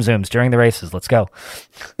and zoom zooms during the races. Let's go.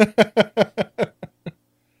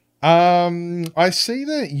 I see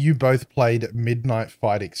that you both played Midnight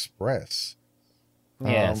Fight Express.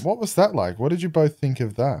 Yes. What was that like? What did you both think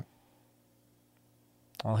of that?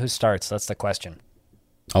 Well, who starts? That's the question.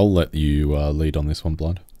 I'll let you lead on this one,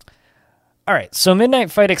 Blind. All right, so Midnight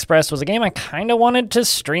Fight Express was a game I kind of wanted to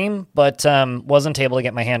stream, but wasn't able to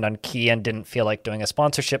get my hand on key and didn't feel like doing a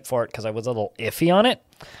sponsorship for it because I was a little iffy on it.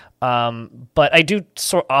 But I do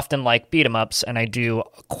often like beat 'em ups, and I do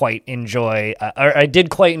quite enjoy, or I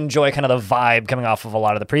did quite enjoy kind of the vibe coming off of a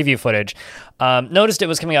lot of the preview footage. Noticed it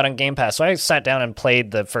was coming out on Game Pass, so I sat down and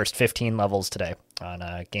played the first 15 levels today on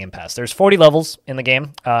Game Pass. There's 40 levels in the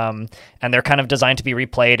game, and they're kind of designed to be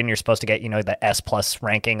replayed, and you're supposed to get, the S+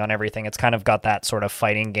 ranking on everything. It's kind of got that sort of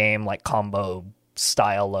fighting game, like combo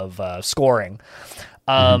style of scoring.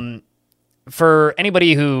 For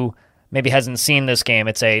anybody who maybe hasn't seen this game,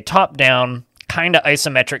 it's a top-down, kind of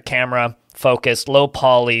isometric camera focused, low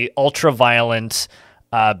poly, ultra violent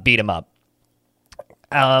beat 'em up.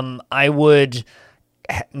 I would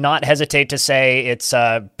not hesitate to say it's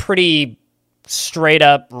a pretty straight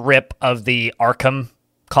up rip of the Arkham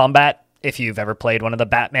combat. If you've ever played one of the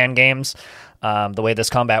Batman games, the way this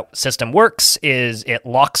combat system works is it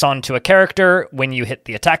locks onto a character. When you hit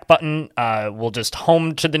the attack button, will just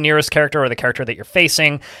home to the nearest character or the character that you're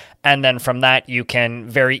facing. And then from that, you can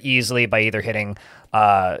very easily, by either hitting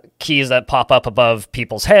keys that pop up above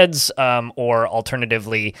people's heads, or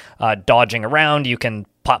alternatively dodging around, you can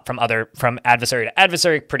pop from adversary to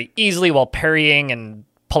adversary pretty easily while parrying and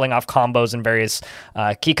pulling off combos and various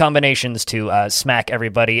key combinations to smack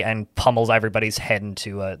everybody and pummels everybody's head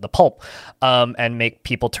into the pulp, and make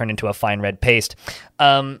people turn into a fine red paste.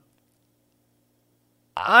 I'm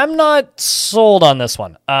not sold on this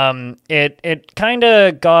one. It kind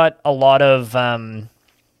of got a lot of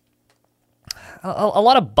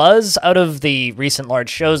buzz out of the recent large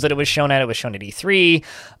shows that it was shown at. It was shown at E3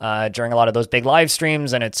 during a lot of those big live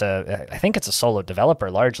streams, and I think it's a solo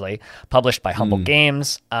developer largely, published by Humble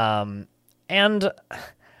Games. And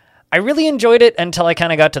I really enjoyed it until I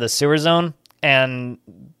kind of got to the sewer zone, and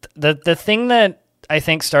the thing that I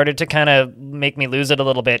think started to kind of make me lose it a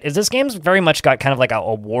little bit is this game's very much got kind of like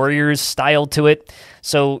a Warriors style to it.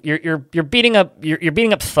 So you're beating up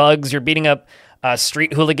thugs, you're beating up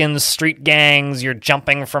street hooligans, street gangs, you're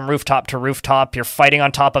jumping from rooftop to rooftop, you're fighting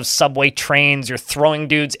on top of subway trains, you're throwing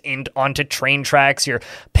dudes onto train tracks, you're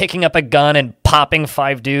picking up a gun and popping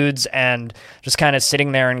 5 dudes and just kind of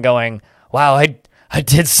sitting there and going, wow, I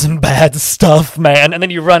did some bad stuff, man. And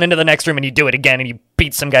then you run into the next room and you do it again and you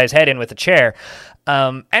beat some guy's head in with a chair.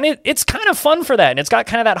 And it's kind of fun for that. And it's got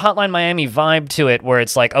kind of that Hotline Miami vibe to it where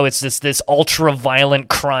it's like, oh, it's this ultra violent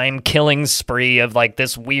crime killing spree of like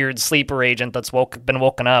this weird sleeper agent that's been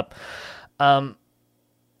woken up. But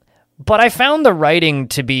I found the writing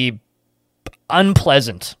to be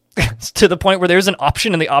unpleasant to the point where there's an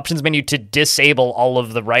option in the options menu to disable all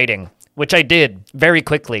of the writing, which I did very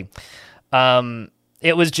quickly.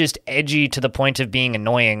 It was just edgy to the point of being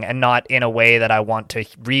annoying and not in a way that I want to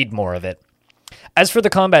read more of it. As for the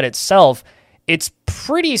combat itself, it's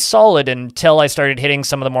pretty solid until I started hitting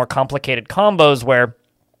some of the more complicated combos where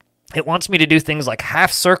it wants me to do things like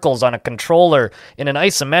half circles on a controller in an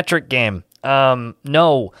isometric game.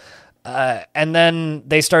 No. And then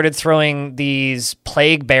they started throwing these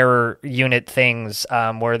plague bearer unit things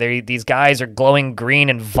where these guys are glowing green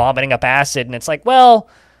and vomiting up acid. And it's like, well,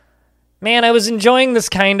 man, I was enjoying this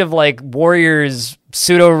kind of like Warriors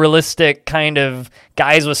pseudo-realistic kind of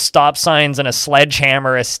guys with stop signs and a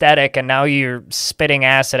sledgehammer aesthetic, and now you're spitting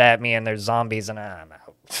acid at me and there's zombies and I'm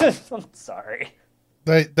out. I'm sorry.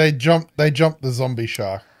 They jumped the zombie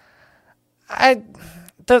shark.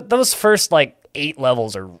 Those first like 8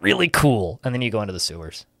 levels are really cool, and then you go into the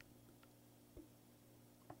sewers.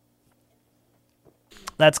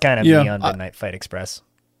 That's kind of me on Midnight Fight Express.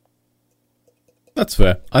 That's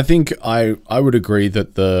fair. I think I would agree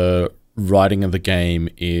that the writing of the game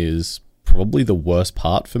is probably the worst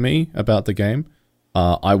part for me about the game.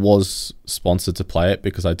 I was sponsored to play it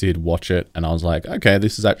because I did watch it and I was like, okay,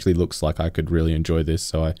 this actually looks like I could really enjoy this.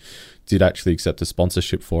 So I did actually accept a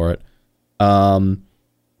sponsorship for it.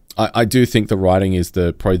 I do think the writing is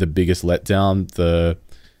probably the biggest letdown.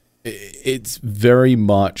 It's very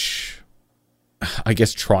much, I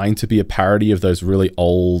guess, trying to be a parody of those really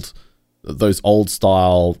old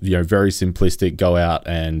style, very simplistic, go out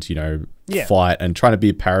and, fight, and trying to be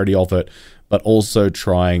a parody of it, but also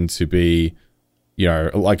trying to be,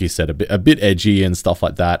 like you said, a bit edgy and stuff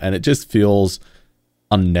like that. And it just feels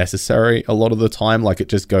unnecessary a lot of the time. Like it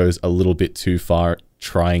just goes a little bit too far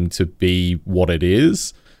trying to be what it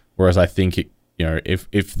is. Whereas I think it,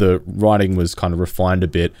 if the writing was kind of refined a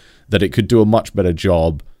bit, that it could do a much better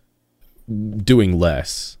job doing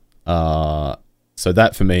less. So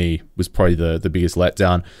that for me was probably the biggest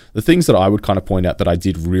letdown. The things that I would kind of point out that I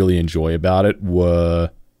did really enjoy about it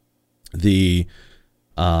were was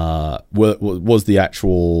the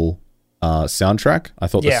actual soundtrack. I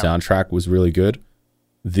thought the soundtrack was really good.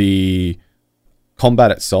 The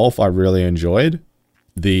combat itself I really enjoyed.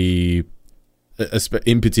 The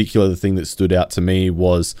in particular, the thing that stood out to me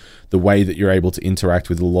was the way that you're able to interact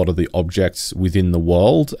with a lot of the objects within the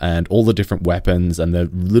world and all the different weapons and the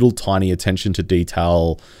little tiny attention to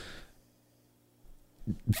detail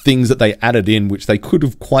things that they added in, which they could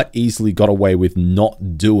have quite easily got away with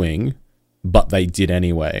not doing, but they did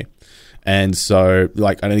anyway. And so,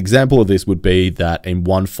 like, an example of this would be that in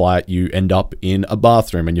one fight, you end up in a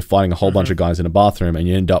bathroom and you're fighting a whole bunch of guys in a bathroom, and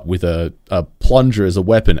you end up with a plunger as a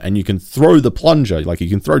weapon, and you can throw the plunger, like you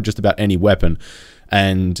can throw just about any weapon,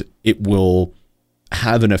 and it will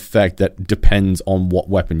have an effect that depends on what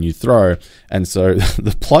weapon you throw. And so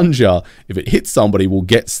the plunger, if it hits somebody, will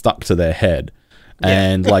get stuck to their head.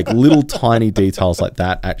 And like little tiny details like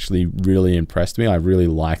that actually really impressed me. I really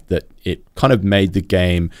liked that it kind of made the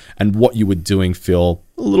game and what you were doing feel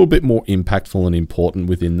a little bit more impactful and important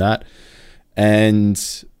within that. And,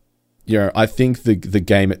 you know, I think the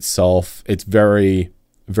game itself, it's very,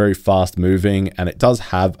 very fast moving, and it does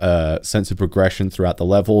have a sense of progression throughout the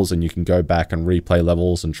levels, and you can go back and replay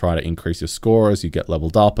levels and try to increase your score as you get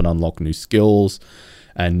leveled up and unlock new skills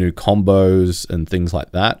and new combos and things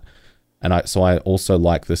like that. And I also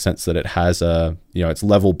like the sense that it has it's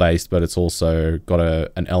level based, but it's also got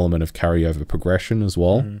an element of carryover progression as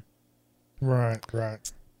well. Right.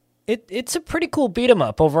 It's a pretty cool beat 'em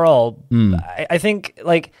up overall. I think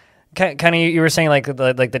like kind of you were saying like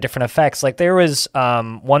the different effects. Like there was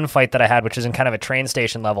one fight that I had, which is in kind of a train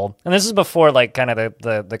station level, and this is before like kind of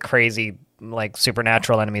the crazy like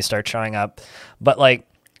supernatural enemies start showing up. But like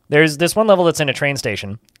there's this one level that's in a train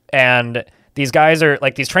station, and these guys are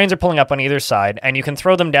like, these trains are pulling up on either side, and you can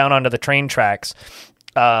throw them down onto the train tracks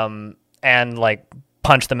and like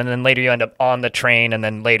punch them, and then later you end up on the train, and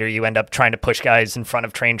then later you end up trying to push guys in front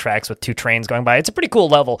of train tracks with two trains going by. It's a pretty cool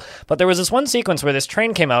level. But there was this one sequence where this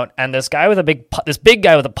train came out, and this guy with this big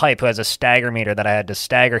guy with a pipe who has a stagger meter that I had to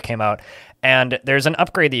stagger came out, and there's an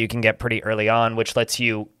upgrade that you can get pretty early on, which lets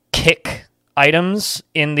you kick items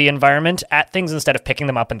in the environment at things instead of picking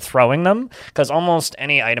them up and throwing them, because almost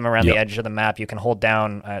any item around the edge of the map you can hold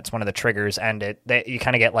down. It's one of the triggers, and you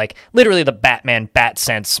kind of get like literally the Batman Bat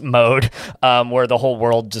Sense mode, where the whole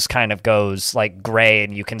world just kind of goes like gray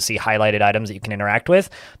and you can see highlighted items that you can interact with.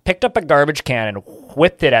 Picked up a garbage can and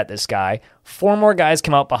whipped it at this guy. 4 more guys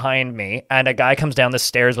come out behind me, and a guy comes down the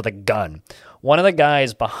stairs with a gun. One of the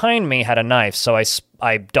guys behind me had a knife, so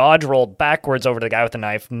I dodge rolled backwards over to the guy with the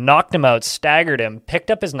knife, knocked him out, staggered him,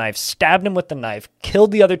 picked up his knife, stabbed him with the knife,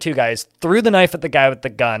 killed the other 2 guys, threw the knife at the guy with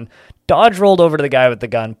the gun, dodge rolled over to the guy with the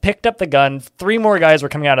gun, picked up the gun. 3 more guys were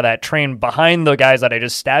coming out of that train behind the guys that I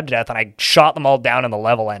just stabbed to death, and I shot them all down and the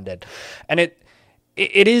level ended. And it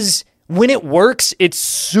is... when it works, it's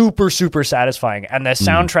super, super satisfying, and the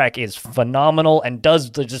soundtrack is phenomenal and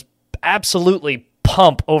does just absolutely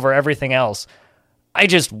pump over everything else. I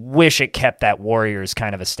just wish it kept that Warriors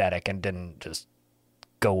kind of aesthetic and didn't just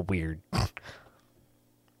go weird.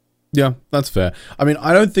 Yeah, that's fair. I mean,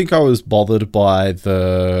 I don't think I was bothered by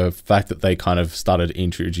the fact that they kind of started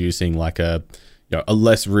introducing like a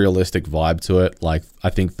less realistic vibe to it. Like, I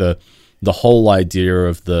think the whole idea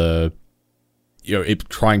of it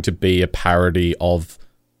trying to be a parody of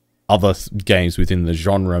other games within the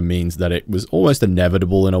genre means that it was almost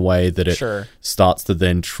inevitable in a way that it starts to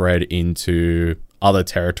then tread into other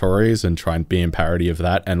territories and try and be in parody of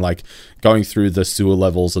that. And like going through the sewer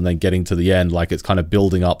levels and then getting to the end, like it's kind of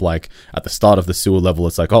building up. Like at the start of the sewer level,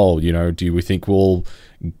 it's like, oh, do we think we'll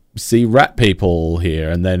see rat people here?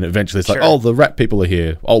 And then eventually it's like, oh, the rat people are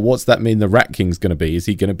here. Oh, what's that mean the Rat King's going to be? Is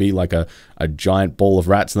he going to be like a giant ball of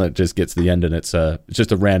rats? And then it just gets to the end and it's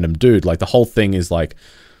just a random dude. Like the whole thing is like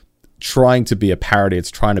trying to be a parody.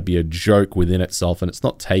 It's trying to be a joke within itself, and it's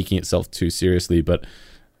not taking itself too seriously. But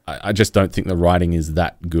I just don't think the writing is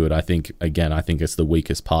that good. I think it's the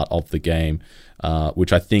weakest part of the game,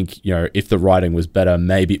 which I think, if the writing was better,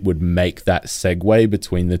 maybe it would make that segue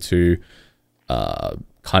between the two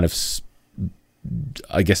kind of,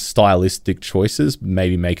 I guess, stylistic choices,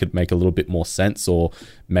 maybe make it make a little bit more sense, or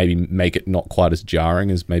maybe make it not quite as jarring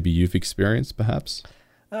as maybe you've experienced, perhaps.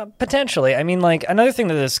 Potentially. I mean, like, another thing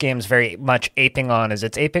that this game's very much aping on is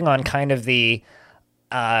it's aping on kind of the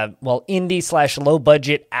indie / low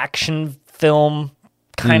budget action film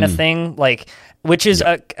kind of thing, like, which is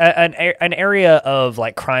an area of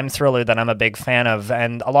like crime thriller that I'm a big fan of.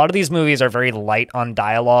 And a lot of these movies are very light on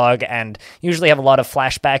dialogue and usually have a lot of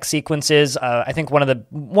flashback sequences. I think one of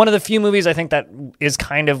the few movies I think that is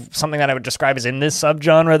kind of something that I would describe as in this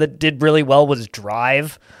subgenre that did really well was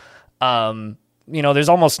Drive. There's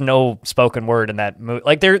almost no spoken word in that movie.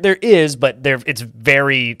 Like there is, but it's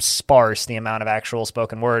very sparse, the amount of actual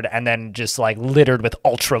spoken word, and then just like littered with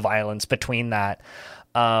ultra violence between that.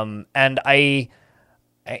 And I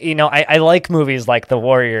like movies like The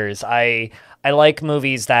Warriors. I like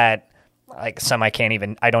movies that, like, some I don't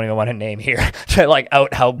even want to name here to like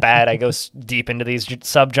out how bad I go deep into these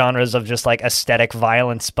subgenres of just like aesthetic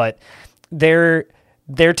violence, but they're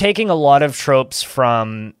taking a lot of tropes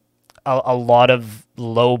from a lot of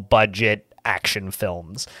low budget action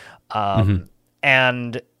films.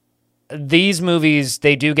 And these movies,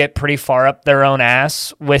 they do get pretty far up their own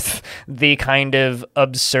ass with the kind of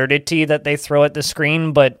absurdity that they throw at the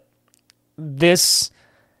screen, but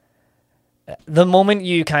the moment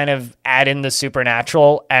you kind of add in the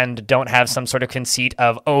supernatural and don't have some sort of conceit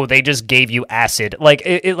of, oh, they just gave you acid. Like,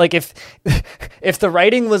 if the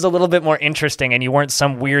writing was a little bit more interesting and you weren't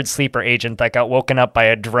some weird sleeper agent that got woken up by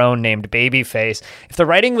a drone named Babyface, if the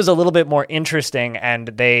writing was a little bit more interesting and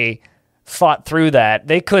they thought through that,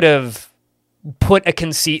 they could have put a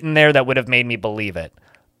conceit in there that would have made me believe it.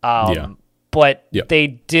 But they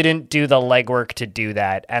didn't do the legwork to do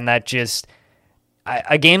that. And that just...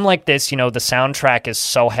 a game like this, the soundtrack is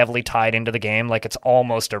so heavily tied into the game, like it's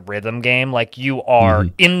almost a rhythm game. Like, you are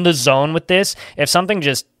in the zone with this. If something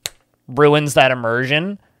just ruins that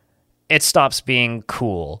immersion, it stops being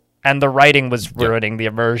cool. And the writing was ruining the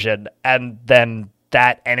immersion. And then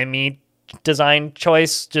that enemy design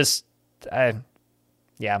choice just, I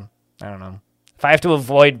don't know. If I have to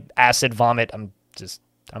avoid acid vomit, I'm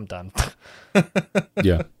done.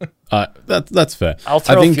 That's fair. I'll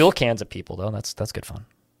throw fuel cans at people, though. That's good fun.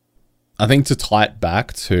 I think to tie it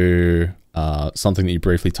back to something that you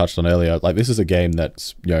briefly touched on earlier, like, this is a game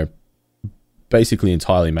that's basically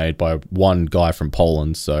entirely made by one guy from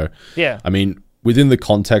Poland. So I mean, within the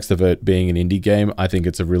context of it being an indie game, I think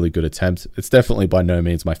it's a really good attempt. It's definitely by no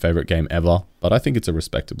means my favorite game ever, but I think it's a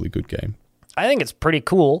respectably good game. I think it's pretty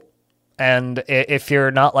cool. And if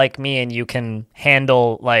you're not like me and you can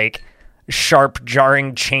handle like sharp,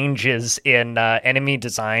 jarring changes in enemy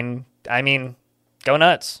design, I mean, go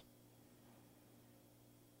nuts.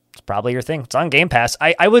 It's probably your thing. It's on Game Pass.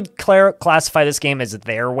 I would classify this game as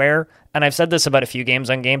thereware, and I've said this about a few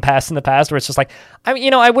games on Game Pass in the past, where it's just like,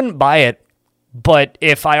 I wouldn't buy it, but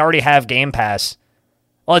if I already have Game Pass,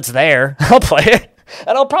 well, it's there. I'll play it.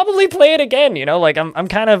 And I'll probably play it again, like I'm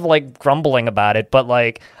kind of like grumbling about it, but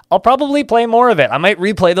like I'll probably play more of it. I might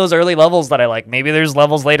replay those early levels that I like. Maybe there's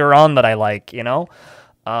levels later on that I like,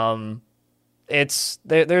 it's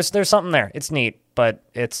there's something there. It's neat, but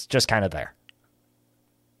it's just kind of there.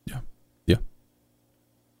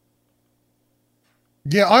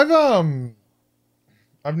 Yeah,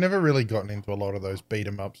 I've never really gotten into a lot of those beat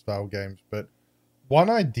 'em up style games, but one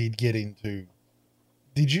I did get into.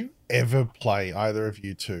 Did you ever play, either of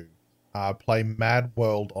you two, play Mad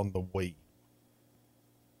World on the Wii?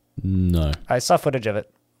 No. I saw footage of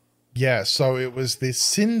it. Yeah, so it was this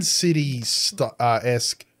Sin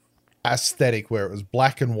City-esque aesthetic where it was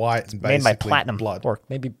black and white and basically made by Platinum, blood. Or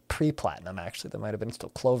maybe pre-Platinum, actually. There might have been still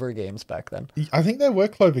Clover games back then. I think there were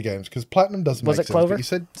Clover games, because Platinum doesn't make sense. Was it Clover? But you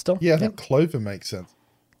said, still? Yeah, I think Clover makes sense.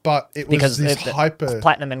 But it was because this hyper...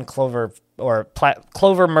 Platinum and Clover, or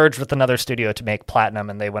Clover merged with another studio to make Platinum,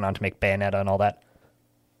 and they went on to make Bayonetta and all that.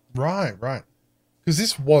 Right. Because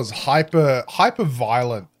this was hyper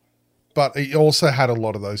violent, but it also had a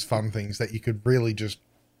lot of those fun things that you could really just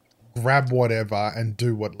grab whatever and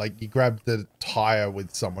do what, like, you grab the tire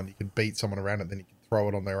with someone, you could beat someone around it, then you could throw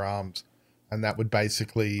it on their arms, and that would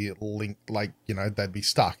basically link, like, they'd be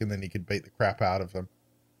stuck, and then you could beat the crap out of them.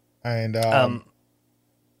 And,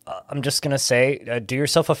 I'm just going to say, do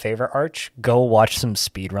yourself a favor, Arch. Go watch some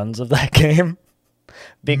speedruns of that game.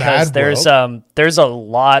 Because there's a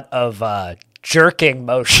lot of jerking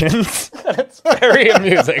motions. It's very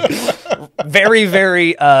amusing. Very,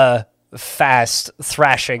 very fast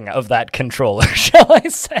thrashing of that controller, shall I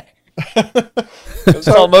say. It's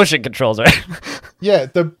all motion controls, right? Yeah,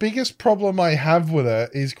 the biggest problem I have with it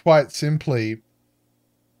is quite simply,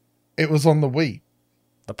 it was on the Wii.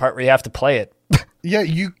 The part where you have to play it. Yeah,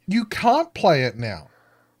 you can't play it now.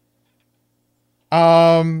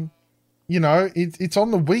 It's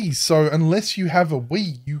on the Wii, so unless you have a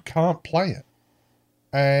Wii, you can't play it.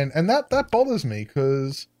 And that bothers me,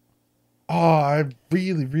 because I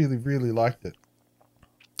really, really, really liked it.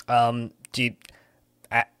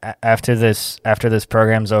 After this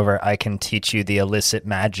program's over, I can teach you the illicit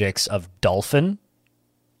magics of Dolphin.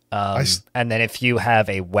 And then if you have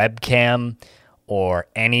a webcam or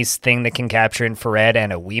anything that can capture infrared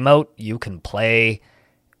and a Wiimote, you can play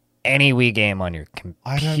any Wii game on your computer.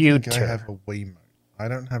 I don't think I have a Wiimote. I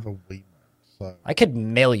don't have a Wiimote, so... I could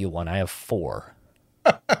mail you one. I have 4.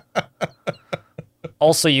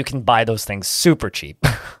 Also, you can buy those things super cheap.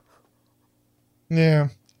 Yeah.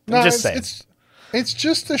 I'm just saying. It's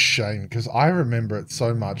just a shame because I remember it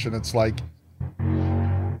so much, and it's like,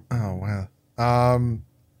 oh wow.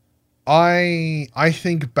 I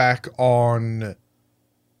think back on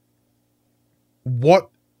what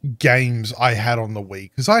games I had on the Wii,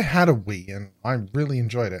 because I had a Wii and I really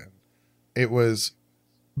enjoyed it. It was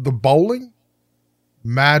the bowling,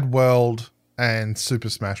 Mad World, and Super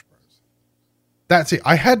Smash Bros. That's it.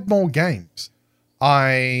 I had more games.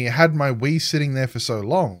 I had my Wii sitting there for so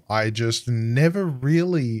long. I just never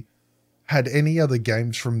really had any other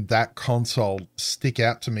games from that console stick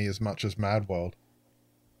out to me as much as Mad World.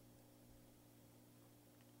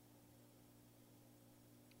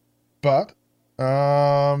 But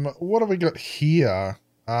what have we got here?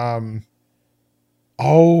 I've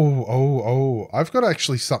got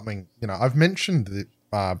actually something, I've mentioned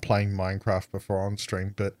playing Minecraft before on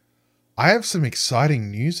stream, but I have some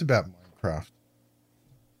exciting news about Minecraft.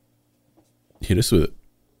 Hit us with it.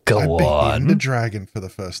 Go I beat on. the Ender Dragon for the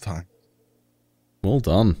first time. Well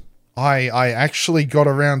done. I actually got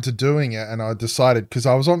around to doing it, and I decided, because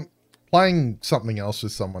I was playing something else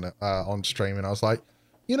with someone on stream, and I was like,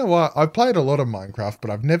 you know what? I played a lot of Minecraft,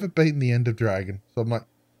 but I've never beaten the Ender Dragon. So I'm like,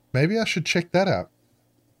 maybe I should check that out.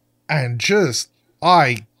 And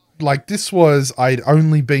I'd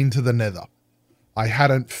only been to the Nether. I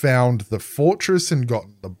hadn't found the fortress and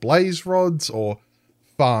gotten the blaze rods or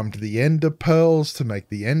farmed the Ender pearls to make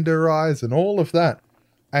the Ender eyes and all of that.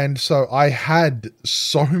 And so I had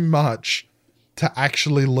so much to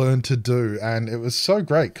actually learn to do. And it was so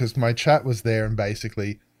great because my chat was there and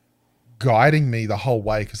basically guiding me the whole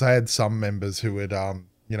way, because I had some members who would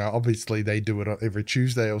obviously they do it every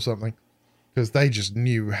Tuesday or something because they just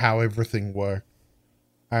knew how everything worked.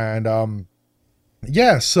 And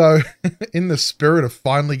so in the spirit of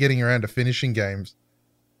finally getting around to finishing games,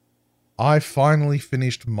 I finally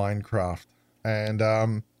finished Minecraft. And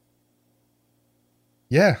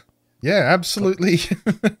absolutely.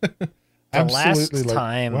 The last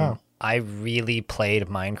time I really played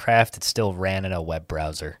Minecraft, it still ran in a web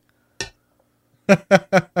browser.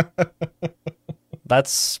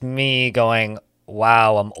 That's me going,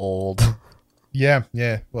 wow, I'm old. Yeah,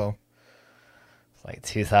 well. It's like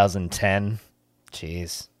 2010.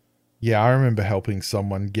 Jeez. Yeah, I remember helping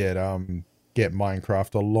someone get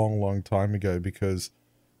Minecraft a long time ago because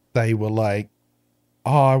they were like,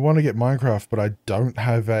 oh, I want to get Minecraft, but I don't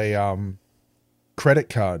have a credit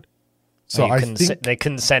card. So they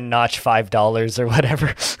couldn't send Notch $5 or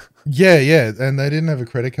whatever. Yeah, and they didn't have a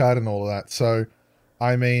credit card and all of that. So,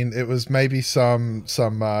 I mean, it was maybe some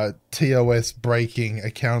TOS breaking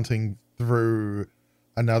accounting through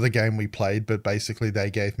another game we played, but basically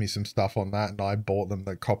they gave me some stuff on that, and I bought them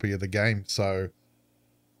the copy of the game. So,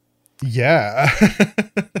 yeah,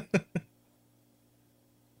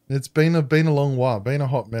 it's been a long while, been a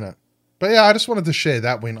hot minute. But yeah, I just wanted to share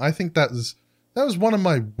that win. I think that was one of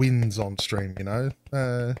my wins on stream.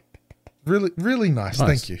 Really nice.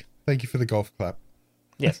 Thank you for the golf clap.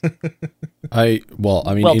 Yes. In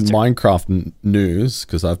Minecraft news,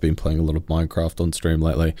 because I've been playing a lot of Minecraft on stream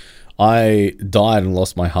lately, I died and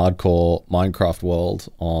lost my hardcore Minecraft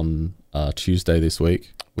world on Tuesday this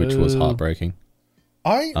week, which was heartbreaking.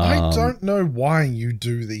 I don't know why you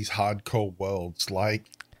do these hardcore worlds.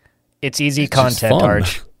 Like, it's easy content,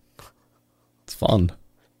 Arch. It's fun.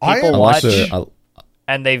 People watch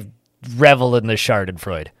and they revel in the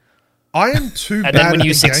Schadenfreude. I am too bad. And then when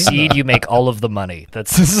you succeed, you make all of the money.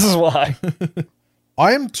 This is why.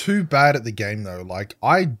 I am too bad at the game, though. Like,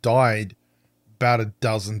 I died about a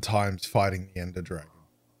dozen times fighting the Ender Dragon.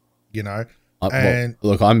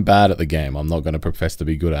 Look, I'm bad at the game. I'm not going to profess to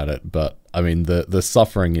be good at it, but I mean, the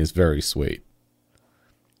suffering is very sweet.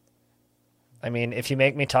 I mean, if you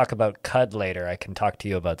make me talk about CUD later, I can talk to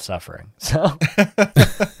you about suffering. So.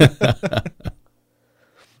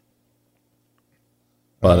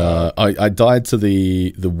 But I died to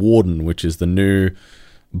the Warden, which is the new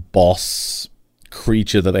boss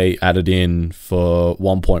creature that they added in for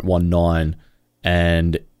 1.19,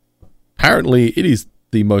 and apparently it is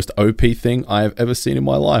the most OP thing I have ever seen in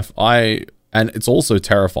my life. And it's also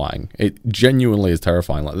terrifying. It genuinely is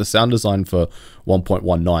terrifying. Like, the sound design for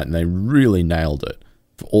 1.19, they really nailed it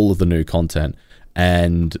for all of the new content.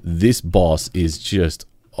 And this boss is just,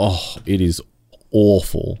 it is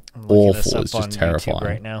awful. It's just terrifying. YouTube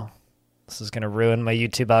right now. This is going to ruin my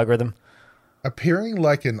YouTube algorithm. Appearing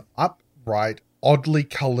like an upright, oddly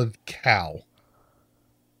colored cow.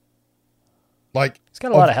 Like, it's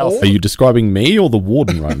got a lot of health. Are you describing me or the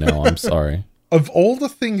Warden right now? I'm sorry. Of all the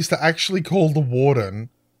things to actually call the Warden,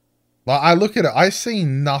 like, I look at it, I see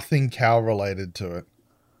nothing cow related to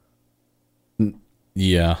it.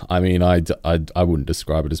 Yeah, I mean, I wouldn't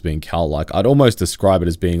describe it as being cow-like. I'd almost describe it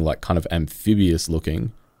as being like kind of amphibious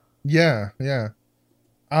looking. Yeah, yeah.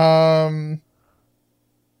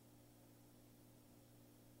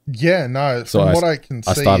 Yeah, no, So from what I can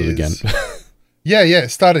see I started again. yeah,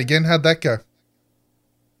 started again. How'd that go?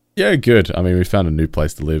 Yeah, good. I mean, we found a new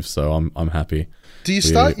place to live, so I'm happy. Do you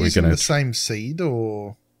start using the same seed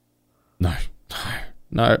or? No.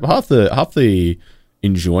 Half the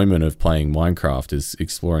enjoyment of playing Minecraft is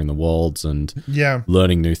exploring the worlds and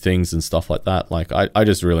learning new things and stuff like that. Like I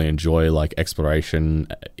just really enjoy like exploration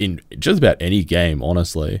in just about any game,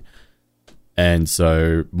 honestly. And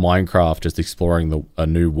so Minecraft, just exploring a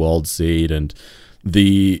new world seed, and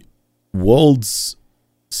the worlds,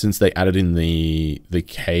 since they added in the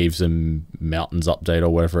caves and mountains update or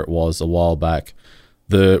whatever it was a while back,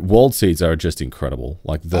 the world seeds are just incredible.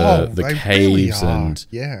 Like the caves really and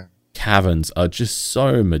caverns are just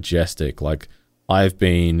so majestic. Like I've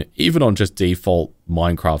been, even on just default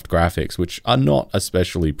Minecraft graphics, which are not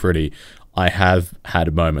especially pretty, I have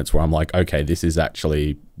had moments where I'm like, okay, this is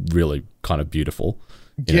actually really kind of beautiful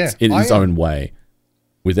in its own way,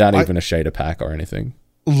 without even a shader pack or anything.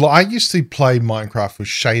 I used to play Minecraft with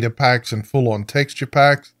shader packs and full-on texture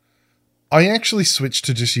packs. I actually switched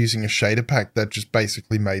to just using a shader pack that just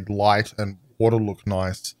basically made light and water look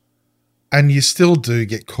nice. And you still do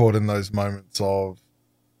get caught in those moments of,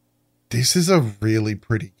 this is a really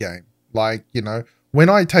pretty game. Like, you know, when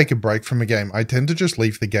I take a break from a game, I tend to just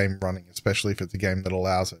leave the game running, especially if it's a game that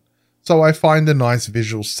allows it. So I find a nice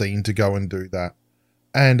visual scene to go and do that.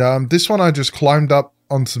 And this one I just climbed up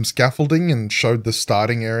on some scaffolding and showed the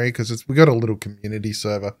starting area, because we got a little community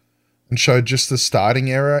server, and showed just the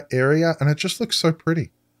starting area, and it just looks so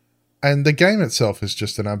pretty. And the game itself is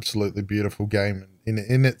just an absolutely beautiful game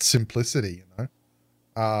in its simplicity, you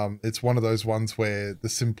know. It's one of those ones where the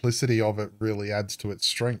simplicity of it really adds to its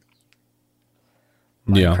strength.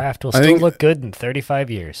 Minecraft will still look good in 35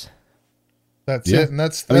 years. That's it, and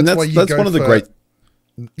that's why you go one of the great.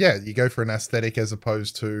 Yeah, you go for an aesthetic as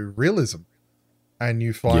opposed to realism, and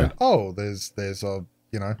you find there's a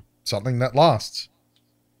something that lasts.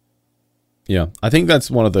 Yeah, I think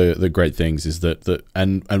that's one of the great things is that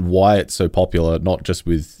and why it's so popular, not just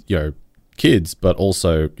with kids, but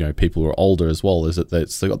also people who are older as well. Is that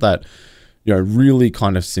they got that really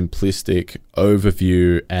kind of simplistic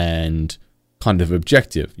overview and kind of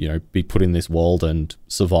objective. Be put in this world and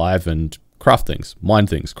survive and craft things, mine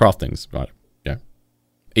things, craft things. Right?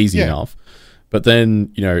 Easy enough. But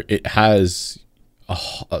then it has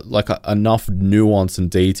enough nuance and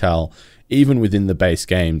detail even within the base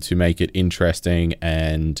game to make it interesting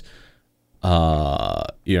and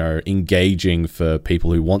engaging for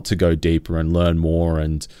people who want to go deeper and learn more,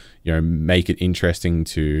 and make it interesting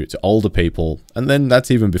to older people. And then that's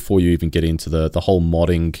even before you even get into the whole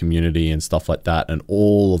modding community and stuff like that, and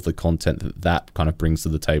all of the content that kind of brings to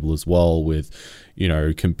the table as well, with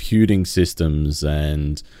computing systems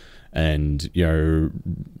and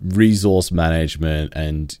resource management,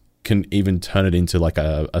 and can even turn it into like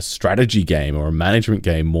a strategy game or a management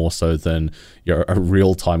game more so than a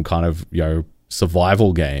real-time kind of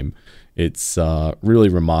survival game. It's really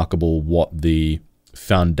remarkable what the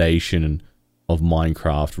foundation of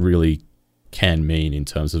Minecraft really can mean in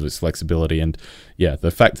terms of its flexibility. And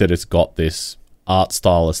the fact that it's got this art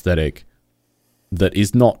style aesthetic that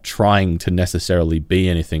is not trying to necessarily be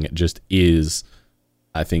anything, it just is,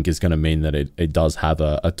 I think is going to mean that it does have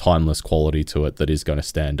a timeless quality to it that is going to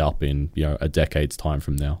stand up in a decade's time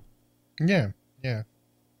from now. Yeah.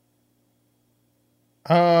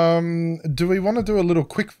 Do we want to do a little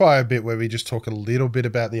quickfire bit where we just talk a little bit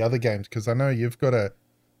about the other games? Because I know you've got a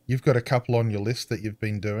couple on your list that you've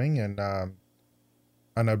been doing, and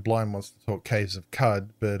I know Blind wants to talk Caves of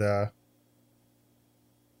Cud, but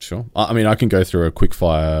sure. I mean, I can go through a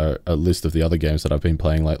quickfire list of the other games that I've been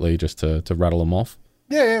playing lately, just to rattle them off.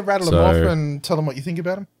 Yeah, rattle them off and tell them what you think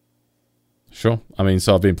about them. Sure. I mean,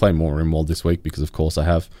 so I've been playing more RimWorld this week because, of course, I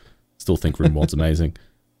have. Still think RimWorld's amazing.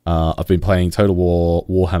 I've been playing Total War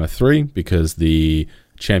Warhammer 3 because the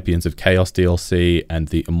Champions of Chaos DLC and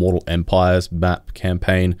the Immortal Empires map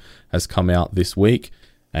campaign has come out this week,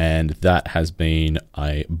 and that has been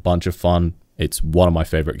a bunch of fun. It's one of my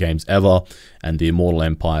favorite games ever, and the Immortal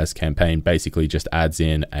Empires campaign basically just adds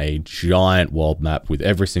in a giant world map with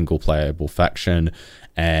every single playable faction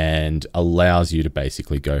and allows you to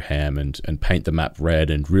basically go ham and paint the map red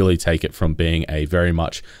and really take it from being a very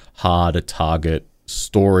much hard target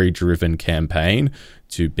story-driven campaign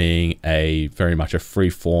to being a very much a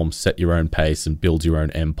free-form, set your own pace and build your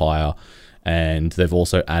own empire. And they've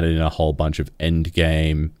also added in a whole bunch of end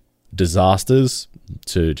game disasters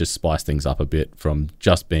to just spice things up a bit from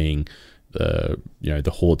just being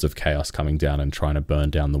the hordes of chaos coming down and trying to burn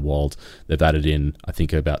down the world. They've added in, I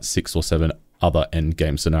think, about 6 or 7 other end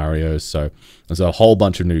game scenarios. So there's a whole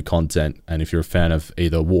bunch of new content. And if you're a fan of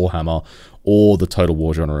either Warhammer or the Total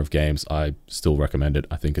War genre of games, I still recommend it.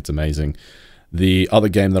 I think it's amazing. The other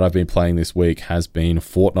game that I've been playing this week has been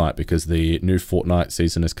Fortnite, because the new Fortnite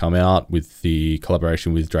season has come out with the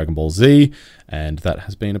collaboration with Dragon Ball Z, and that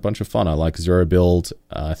has been a bunch of fun. I like Zero Build.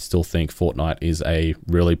 I still think Fortnite is a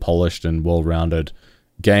really polished and well-rounded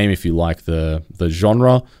game. If you like the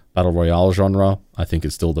genre, Battle Royale genre, I think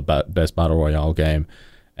it's still the best Battle Royale game.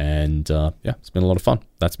 And it's been a lot of fun.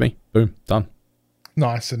 That's me. Boom. Done.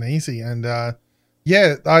 Nice and easy. And I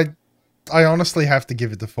honestly have to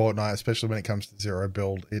give it to Fortnite, especially when it comes to Zero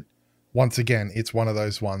Build. Once again, it's one of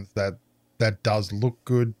those ones that does look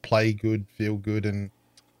good, play good, feel good, and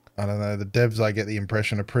I don't know, the devs, I get the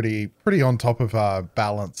impression, are pretty on top of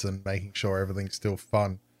balance and making sure everything's still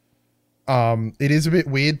fun. It is a bit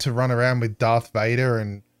weird to run around with Darth Vader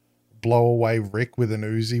and blow away Rick with an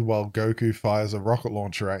Uzi while Goku fires a rocket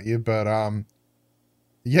launcher at you, but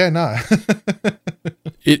no.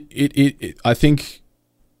 I think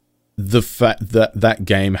the fact that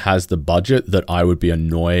game has the budget that I would be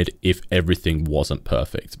annoyed if everything wasn't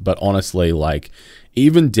perfect. But honestly, like,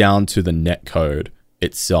 even down to the netcode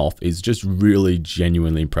itself is just really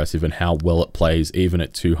genuinely impressive, and how well it plays even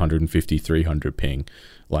at 250, 300 ping.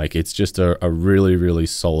 Like, it's just a really, really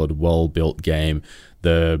solid, well-built game.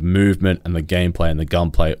 The movement and the gameplay and the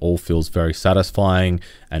gunplay all feels very satisfying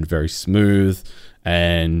and very smooth,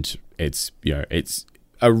 and it's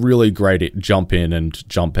a really great jump in and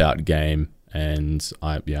jump out game, and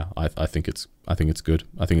I think it's good.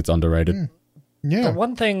 I think it's underrated. Yeah. The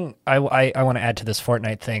one thing I want to add to this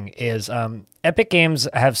Fortnite thing is Epic Games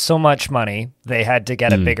have so much money, they had to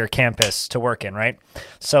get a bigger campus to work in, right?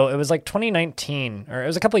 So it was like 2019, or it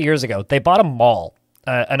was a couple of years ago. They bought a mall,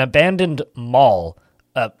 an abandoned mall,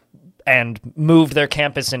 and moved their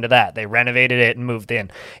campus into that. They renovated it and moved in.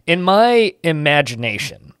 In my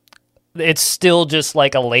imagination, it's still just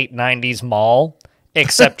like a late 90s mall,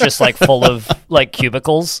 except just like full of like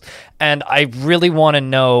cubicles. And I really want to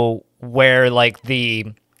know where like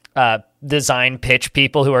the design pitch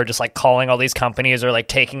people who are just like calling all these companies or like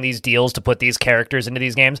taking these deals to put these characters into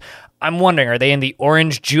these games. I'm wondering, are they in the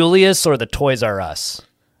Orange Julius or the Toys R Us?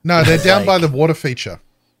 No, they're down by the water feature.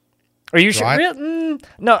 Are you sure? Right?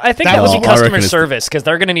 No, I think that would be customer service, because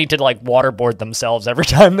they're going to need to like waterboard themselves every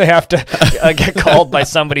time they have to get called by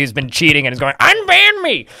somebody who's been cheating and is going, unban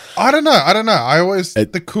me. I don't know.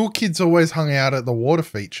 The cool kids always hung out at the water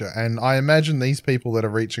feature, and I imagine these people that are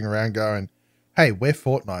reaching around going, hey, we're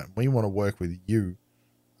Fortnite, we want to work with you,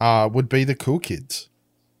 would be the cool kids.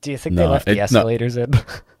 Do you think they left the escalators in?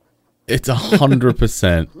 It's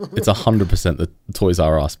 100%. It's 100% the Toys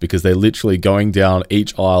R Us, because they're literally going down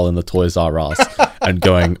each aisle in the Toys R Us and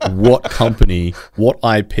going, what company, what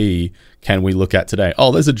IP can we look at today?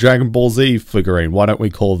 Oh, there's a Dragon Ball Z figurine. Why don't we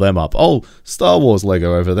call them up? Oh, Star Wars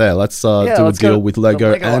Lego over there. Let's do a deal with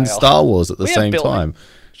Lego and aisle. Star Wars at the same time.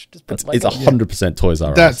 It's 100% Toys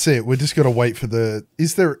R Us. That's it. We're just going to wait for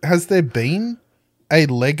has there been a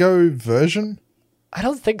Lego version? I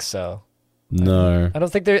don't think so. No. I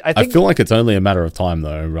don't think there... I feel like it's only a matter of time,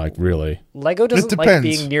 though, like, really. Lego doesn't like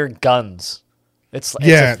being near guns. It's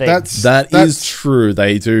a thing. That is true.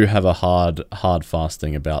 They do have a hard fast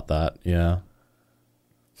thing about that, yeah.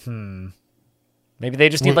 Maybe they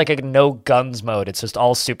just need like a no guns mode. It's just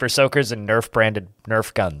all Super Soakers and Nerf-branded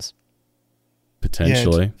Nerf guns.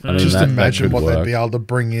 Potentially. Yeah, I mean, just imagine what they'd be able to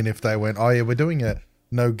bring in if they went, oh yeah, we're doing a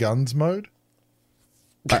no guns mode.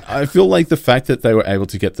 I feel like the fact that they were able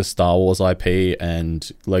to get the Star Wars IP, and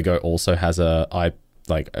Lego also has a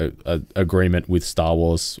agreement with Star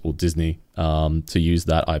Wars or Disney to use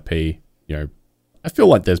that IP. I feel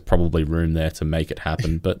like there's probably room there to make it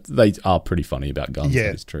happen, but they are pretty funny about guns.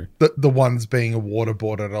 Yeah, that's true. The ones being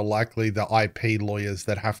waterboarded are likely the IP lawyers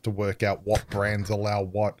that have to work out what brands allow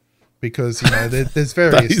what. Because, there's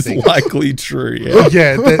various things. That is likely true, yeah.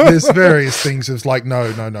 Yeah, there's various things. It's like,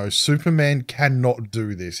 no. Superman cannot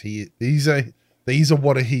do this. These are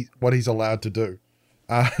what he's allowed to do.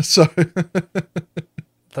 So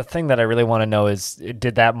the thing that I really want to know is,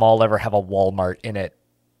 did that mall ever have a Walmart in it?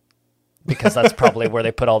 Because that's probably where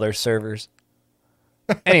they put all their servers.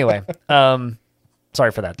 Anyway,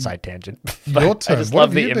 sorry for that side tangent. Your turn. I just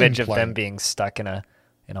love the image of them being stuck in a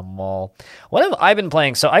mall. What have I been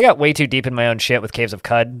playing? So I got way too deep in my own shit with Caves of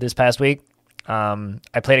Cud this past week.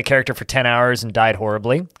 I played a character for 10 hours and died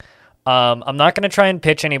horribly. I'm not going to try and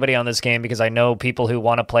pitch anybody on this game because I know people who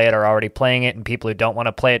want to play it are already playing it, and people who don't want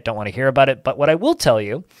to play it don't want to hear about it. But what I will tell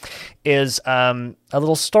you is a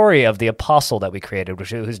little story of the apostle that we created,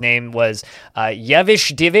 whose name was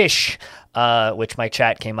Yevish Divish, which my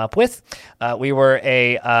chat came up with. We were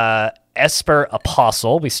a Esper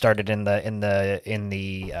apostle. We started in the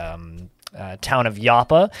town of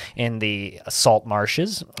Yappa in the salt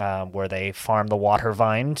marshes, where they farm the water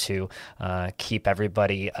vine to keep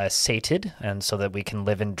everybody sated and so that we can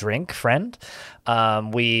live and drink, friend.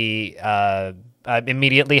 We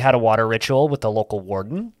immediately had a water ritual with the local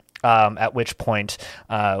warden. At which point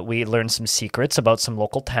we learned some secrets about some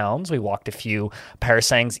local towns. We walked a few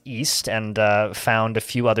parasangs east and found a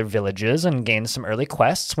few other villages and gained some early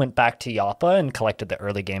quests. Went back to Yappa and collected the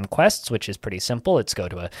early game quests, which is pretty simple. It's go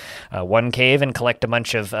to one cave and collect a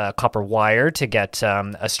bunch of copper wire to get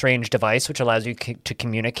a strange device which allows you to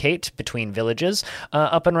communicate between villages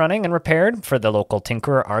up and running and repaired for the local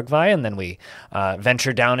tinkerer Argvi. And then we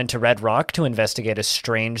ventured down into Red Rock to investigate a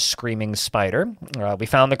strange screaming spider. We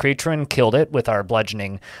found the creature and killed it with our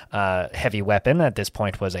bludgeoning heavy weapon. At this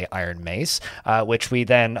point was a iron mace, which we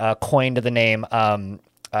then coined the name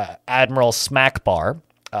Admiral Smackbar.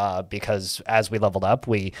 Because as we leveled up,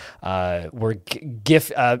 we were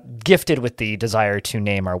gifted with the desire to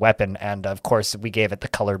name our weapon, and of course we gave it the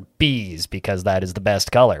color bees because that is the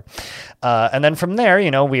best color. And then from there,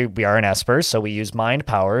 we are an Esper, so we use mind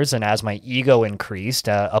powers, and as my ego increased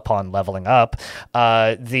upon leveling up,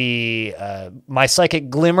 my psychic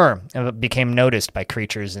glimmer became noticed by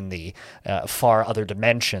creatures in the far other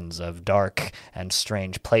dimensions of dark and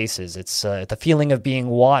strange places. It's the feeling of being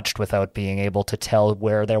watched without being able to tell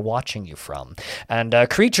where they're watching you from. And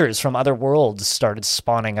creatures from other worlds started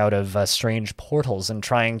spawning out of strange portals and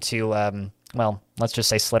trying to, let's just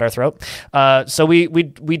say slit our throat. So we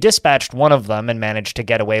dispatched one of them and managed to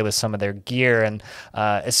get away with some of their gear and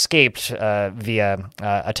escaped via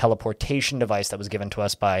a teleportation device that was given to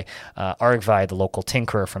us by Argvi, the local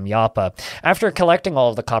tinkerer from Yappa. After collecting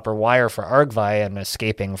all of the copper wire for Argvi and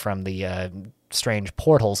escaping from the strange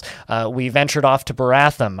portals, we ventured off to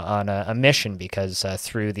Baratham on a mission because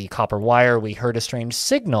through the copper wire we heard a strange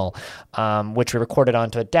signal, which we recorded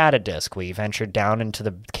onto a data disk. We ventured down into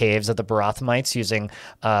the caves of the Barathamites using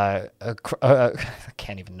I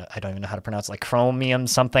don't even know how to pronounce it, like chromium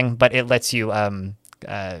something, but it lets you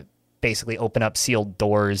basically open up sealed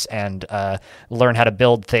doors and learn how to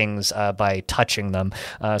build things by touching them.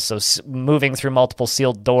 So moving through multiple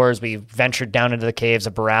sealed doors, we ventured down into the caves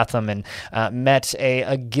of Baratham and met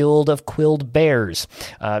a guild of quilled bears,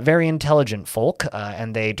 very intelligent folk,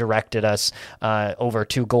 and they directed us over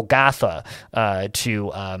to Golgotha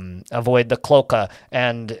to avoid the cloaca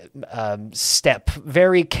and step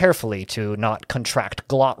very carefully to not contract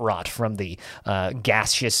glot rot from the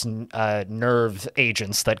gaseous nerve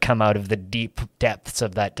agents that come out of the deep depths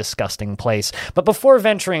of that disgusting place. But before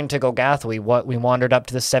venturing to Golgotha, we wandered up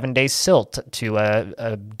to the 7-day silt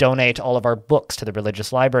to donate all of our books to the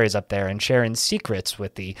religious libraries up there and share in secrets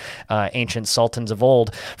with the ancient sultans of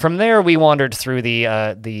old. From there, we wandered through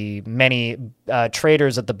the many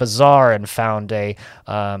traders at the bazaar and found a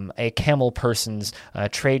camel person's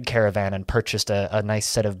trade caravan and purchased a nice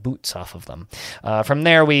set of boots off of them. From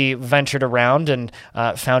there, we ventured around and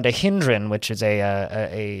found a Hindran, which is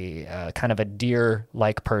a kind of a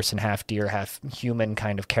deer-like person, half deer, half human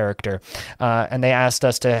kind of character. And they asked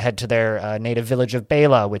us to head to their native village of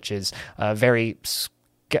Bela, which is very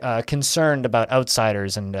concerned about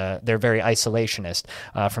outsiders, and they're very isolationist.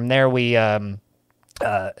 From there, we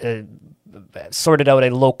sorted out a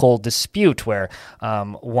local dispute where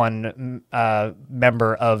one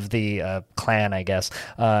member of the clan, I guess,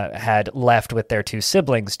 had left with their two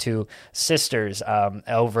sisters,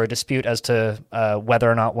 over a dispute as to whether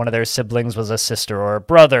or not one of their siblings was a sister or a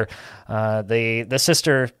brother. The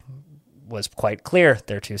sister was quite clear,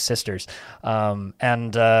 they're two sisters.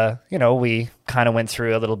 And we kind of went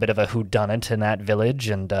through a little bit of a whodunit in that village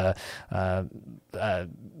and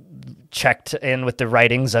checked in with the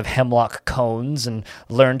writings of Hemlock Cones and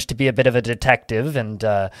learned to be a bit of a detective and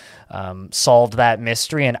solved that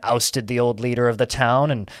mystery and ousted the old leader of the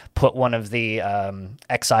town and put one of the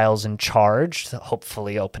exiles in charge,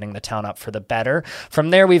 hopefully opening the town up for the better. From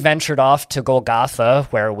there, we ventured off to Golgotha,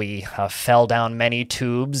 where we fell down many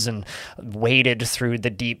tubes and waded through the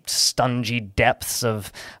deep, stungy depths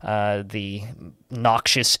of the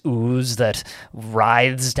noxious ooze that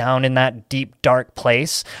writhes down in that deep, dark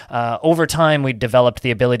place, Over time, we developed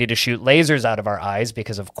the ability to shoot lasers out of our eyes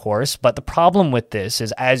because, of course, but the problem with this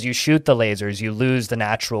is as you shoot the lasers, you lose the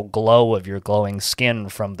natural glow of your glowing skin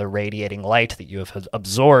from the radiating light that you have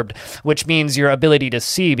absorbed, which means your ability to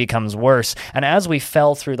see becomes worse. And as we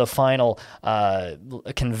fell through the final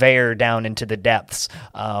conveyor down into the depths,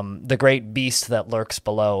 the great beast that lurks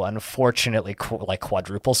below unfortunately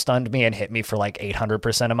quadruple stunned me and hit me for like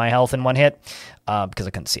 800% of my health in one hit because I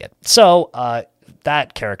couldn't see it. So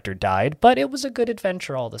that character died, but it was a good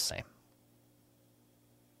adventure all the same.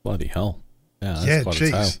 Bloody hell. Yeah, that's quite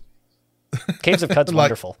a tale. Caves of Cud's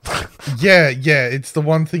wonderful. Yeah, it's the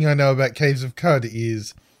one thing I know about Caves of Cud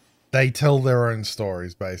is they tell their own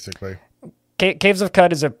stories, basically. Caves of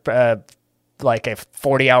Cud is a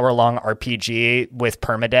 40-hour long RPG with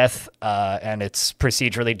permadeath, and it's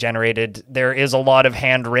procedurally generated. There is a lot of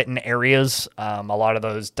handwritten areas. A lot of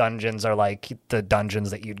those dungeons are like the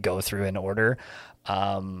dungeons that you'd go through in order.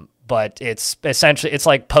 But it's essentially, it's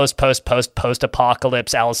like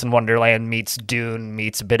post-apocalypse Alice in Wonderland meets Dune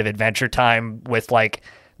meets a bit of Adventure Time with like,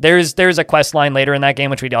 there's a quest line later in that game,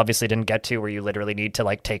 which we obviously didn't get to, where you literally need to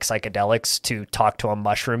like take psychedelics to talk to a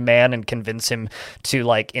mushroom man and convince him to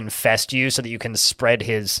like infest you so that you can spread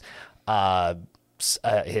his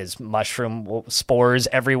mushroom spores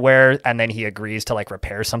everywhere. And then he agrees to like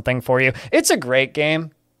repair something for you. It's a great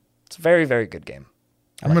game. It's a very, very good game.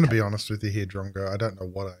 I'm going to be honest with you here, Drongo. I don't know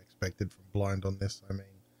what I expected from Blind on this. I mean,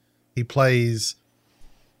 he plays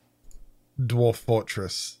Dwarf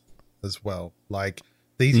Fortress as well. Like,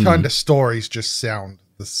 these kind of stories just sound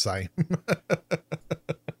the same.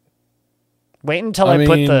 Wait until I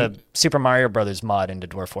put the Super Mario Brothers mod into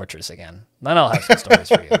Dwarf Fortress again. Then I'll have some stories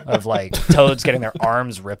for you of like toads getting their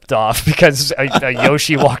arms ripped off because a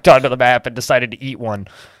Yoshi walked onto the map and decided to eat one.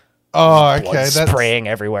 Oh, okay. Blood spraying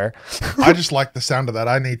everywhere. I just like the sound of that.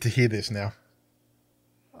 I need to hear this now.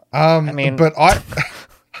 I mean, but I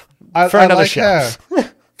for another show.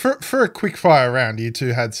 For a quick fire round, you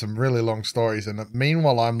two had some really long stories, and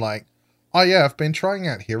meanwhile, I'm like, oh yeah, I've been trying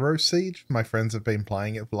out Hero Siege. My friends have been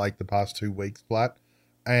playing it for like the past 2 weeks flat,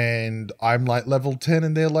 and I'm like level 10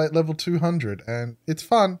 and they're like level 200, and it's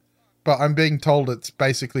fun, but I'm being told it's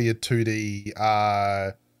basically a 2D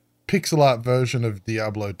pixel art version of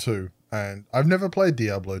Diablo 2, and I've never played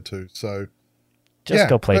Diablo 2, so just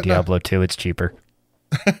go play Diablo 2. It's cheaper.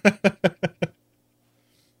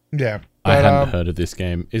 Yeah. I hadn't heard of this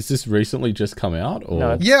game. Is this recently just come out? Or?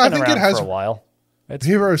 No, I think it has for a while. It's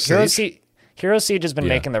Hero Siege. Hero Siege has been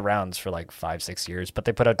making the rounds for like 5-6 years, but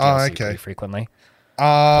they put out DLC pretty frequently.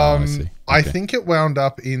 I see. Okay. I think it wound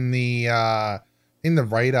up in the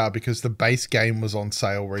radar because the base game was on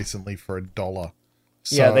sale recently for $1.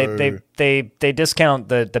 So, yeah, they discount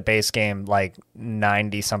the base game like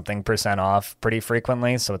 90-something% off pretty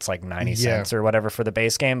frequently, so it's like 90 cents or whatever for the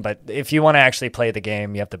base game. But if you want to actually play the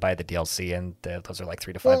game, you have to buy the DLC, and those are like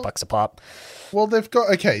 $3 to $5 a pop. Well, they've got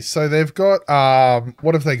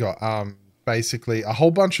what have they got? Basically a whole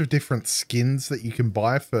bunch of different skins that you can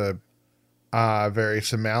buy for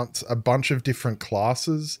various amounts, a bunch of different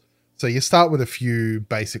classes. So you start with a few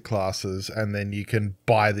basic classes, and then you can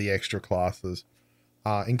buy the extra classes.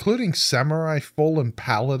 Including Samurai, Fallen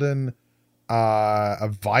Paladin, a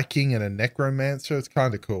Viking, and a Necromancer. It's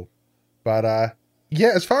kind of cool. But,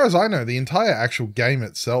 as far as I know, the entire actual game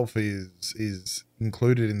itself is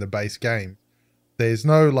included in the base game. There's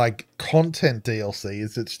no, like, content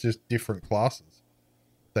DLCs. It's just different classes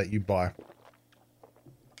that you buy.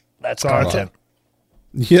 That's content.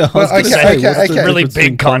 Yeah, really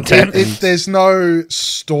big content. There's no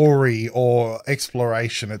story or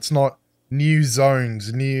exploration. It's not new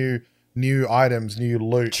zones, new items, new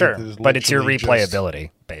loot. Sure, but it's your replayability,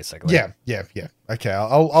 basically. Yeah. Okay,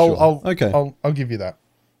 I'll give you that.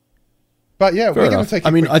 But yeah, we're going to take.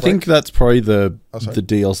 I think that's probably the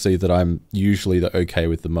DLC that I'm usually okay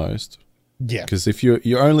with the most. Yeah, because if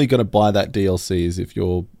you're only going to buy that DLC is if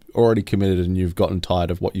you're already committed and you've gotten tired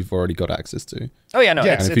of what you've already got access to. Oh yeah, no.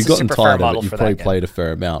 Yeah. It's, and if you've gotten tired of it, you've probably played a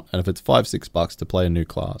fair amount. And if it's $5-6 to play a new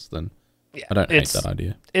class, then. Yeah, I don't hate that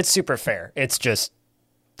idea. It's super fair. It's just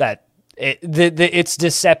that it's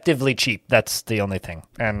deceptively cheap. That's the only thing.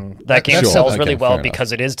 And that game sells really well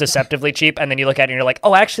because it is deceptively cheap. And then you look at it and you're like,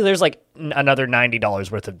 oh, actually, there's like another $90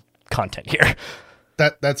 worth of content here.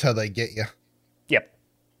 That's how they get you. Yep.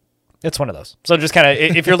 It's one of those. So just kind of,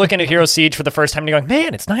 if you're looking at Hero Siege for the first time and you're going,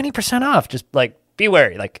 man, it's 90% off. Just like, be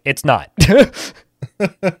wary. Like, it's not.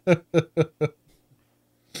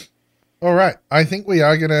 All right, I think we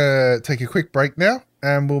are going to take a quick break now,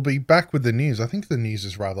 and we'll be back with the news. I think the news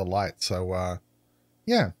is rather light, so,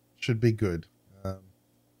 should be good.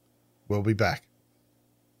 We'll be back.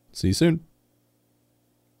 See you soon.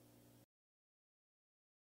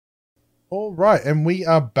 All right, and we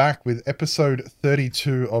are back with episode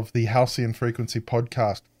 32 of the Halcyon Frequency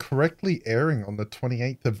podcast, correctly airing on the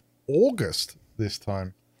 28th of August this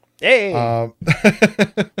time. Hey!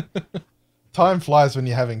 Time flies when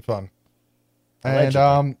you're having fun. Allegedly.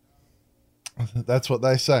 And that's what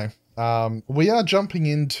they say. We are jumping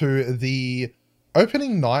into the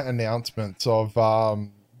opening night announcements of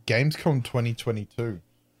Gamescom 2022.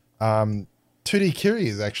 2D Kiri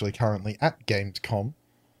is actually currently at Gamescom.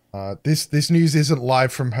 This news isn't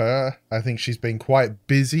live from her. I think she's been quite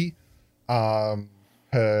busy. Her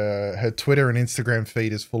Twitter and Instagram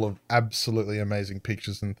feed is full of absolutely amazing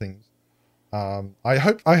pictures and things. I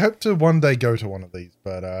hope to one day go to one of these,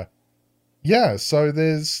 but yeah, so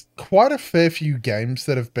there's quite a fair few games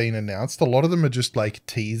that have been announced. A lot of them are just like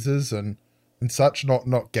teasers and such, not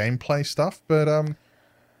gameplay stuff, but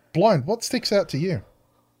Blind, what sticks out to you?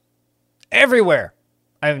 Everywhere.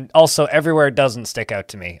 And also, Everywhere doesn't stick out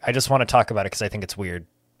to me. I just want to talk about it because I think it's weird.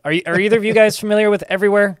 Are either of you guys familiar with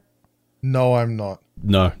Everywhere? No, I'm not.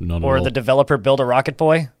 No, not at all. Or the developer Build a Rocket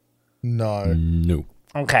Boy? No.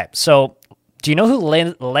 Okay, so do you know who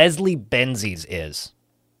Leslie Benzies is?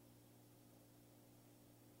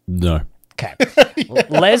 No. Okay.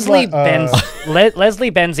 Leslie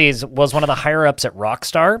Benzies was one of the higher-ups at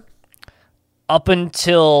Rockstar up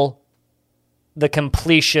until the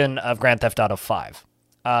completion of Grand Theft Auto 5.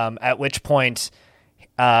 At which point,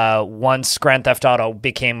 once Grand Theft Auto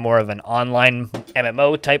became more of an online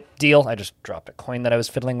MMO type deal, I just dropped a coin that I was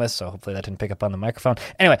fiddling with, so hopefully that didn't pick up on the microphone.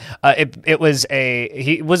 Anyway,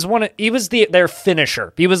 he was their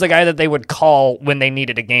finisher. He was the guy that they would call when they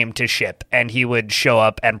needed a game to ship, and he would show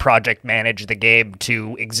up and project manage the game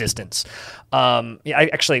to existence.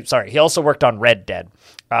 He also worked on Red Dead,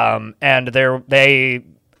 and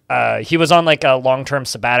he was on like a long-term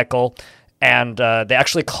sabbatical. And they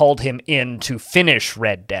actually called him in to finish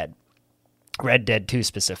Red Dead 2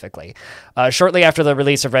 specifically. Shortly after the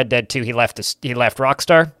release of Red Dead 2, he left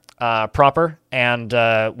Rockstar proper and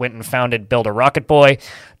went and founded Build a Rocket Boy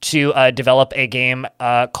to develop a game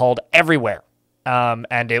called Everywhere.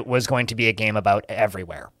 And it was going to be a game about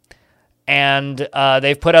everywhere. And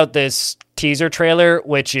they've put out this teaser trailer,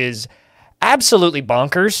 which is absolutely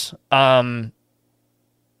bonkers.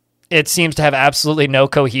 It seems to have absolutely no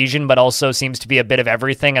cohesion, but also seems to be a bit of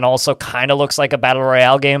everything, and also kind of looks like a Battle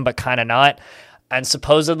Royale game, but kind of not. And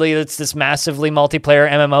supposedly it's this massively multiplayer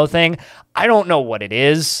MMO thing. I don't know what it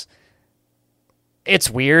is. It's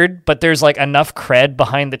weird, but there's like enough cred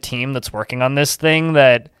behind the team that's working on this thing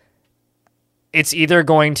that it's either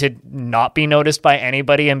going to not be noticed by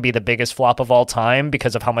anybody and be the biggest flop of all time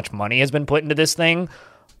because of how much money has been put into this thing,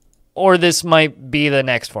 or this might be the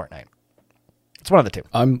next Fortnite. It's one of the two.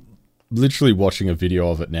 I'm literally watching a video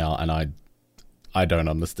of it now, and I don't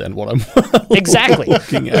understand what I'm exactly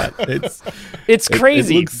looking at. It's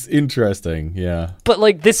crazy. It looks interesting, yeah. But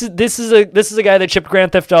like this is a guy that shipped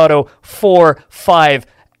Grand Theft Auto 4, 5,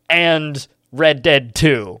 and Red Dead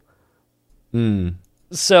 2.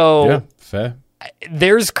 So yeah, fair.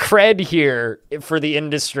 There's cred here for the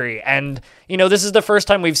industry, and this is the first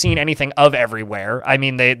time we've seen anything of Everywhere. I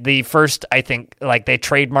mean, the first, I think, like they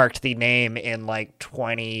trademarked the name in like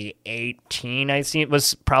 2018. I see it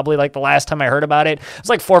was probably like the last time I heard about it. It was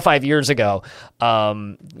like 4 or 5 years ago,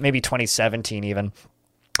 maybe 2017 even.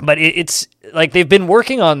 But it's like they've been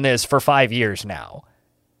working on this for 5 years now,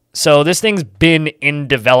 so this thing's been in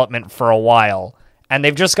development for a while. And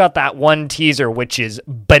they've just got that one teaser, which is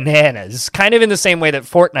bananas, kind of in the same way that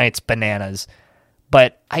Fortnite's bananas.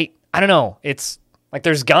 But I don't know. It's like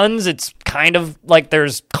there's guns. It's kind of like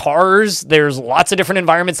there's cars. There's lots of different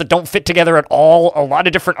environments that don't fit together at all. A lot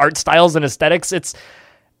of different art styles and aesthetics.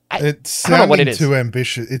 I don't know what it is. Too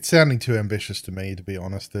ambitious. It's sounding too ambitious to me, to be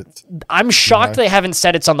honest. I'm shocked they haven't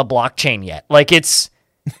said it's on the blockchain yet. Like it's.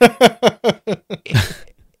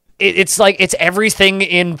 It's like it's everything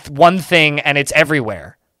in one thing and it's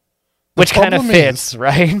everywhere, which kind of fits,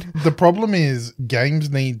 right? The problem is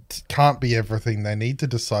games can't be everything. They need to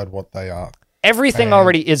decide what they are. Everything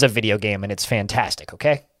already is a video game and it's fantastic,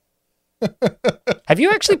 okay? Have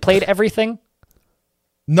you actually played Everything?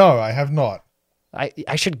 No, I have not.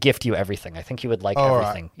 I should gift you Everything. I think you would like all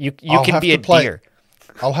Everything. Right. You can be a deer.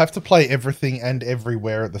 I'll have to play Everything and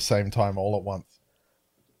Everywhere at the same time all at once.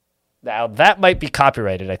 Now, that might be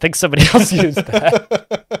copyrighted. I think somebody else used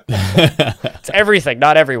that. It's Everything,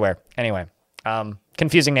 not Everywhere. Anyway,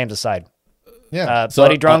 confusing names aside. Yeah.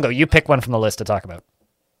 Bloody Drongo, you pick one from the list to talk about.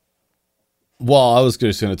 Well, I was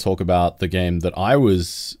just going to talk about the game that I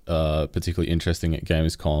was particularly interesting at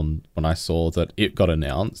Gamescom when I saw that it got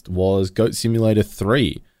announced was Goat Simulator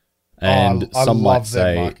 3. And I some love might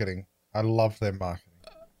say... their marketing. I love their marketing.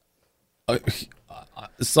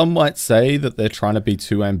 Some might say that they're trying to be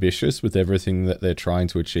too ambitious with everything that they're trying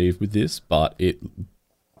to achieve with this, but it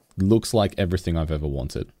looks like everything I've ever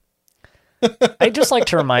wanted. I just like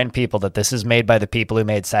to remind people that this is made by the people who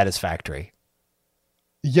made Satisfactory.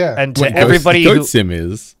 Yeah. And to everybody Goat Sim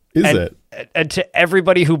is it? And to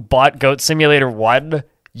everybody who bought Goat Simulator 1,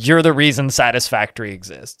 you're the reason Satisfactory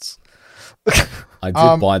exists. I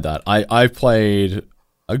did buy that. I played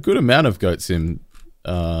a good amount of Goat Sim,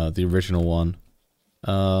 the original one.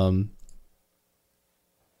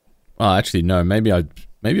 Actually, no. Maybe I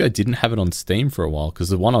didn't have it on Steam for a while, because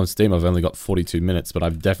the one on Steam I've only got 42 minutes, but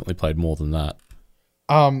I've definitely played more than that.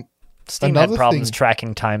 Steam had problems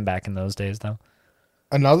tracking time back in those days, though.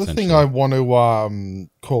 Another thing I want to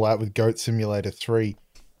call out with Goat Simulator 3,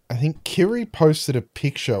 I think Kiri posted a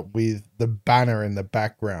picture with the banner in the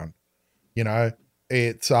background. You know,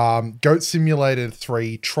 it's Goat Simulator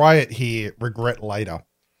 3, try it here, regret later.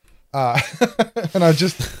 And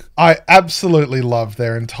I absolutely love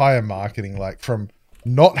their entire marketing, like from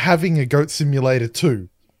not having a Goat Simulator 2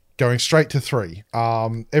 going straight to 3.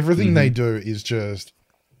 Everything they do is just,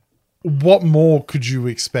 what more could you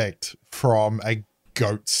expect from a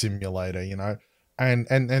Goat Simulator, you know? And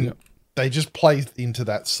they just play into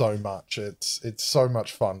that so much. It's so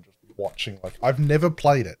much fun just watching. Like, I've never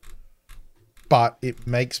played it, but it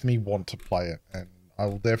makes me want to play it, and I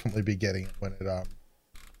will definitely be getting it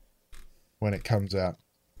when it comes out.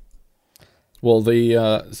 Well,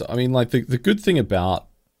 the good thing about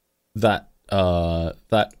that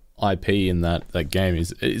that IP in that game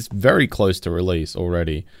is it's very close to release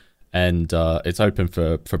already, and it's open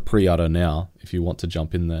for pre-order now if you want to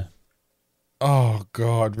jump in there. Oh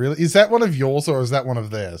God, really? Is that one of yours or is that one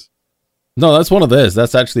of theirs? No, that's one of theirs.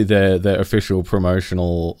 That's actually their official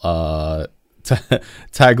promotional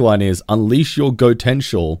tagline is "Unleash your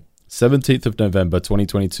Gotential." 17th of November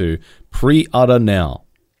 2022. Pre-order now.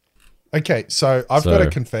 Okay, so I've got a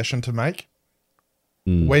confession to make.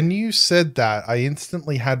 When you said that, I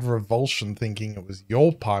instantly had revulsion thinking it was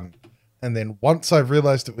your pun. And then once I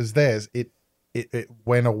realized it was theirs, it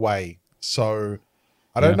went away. So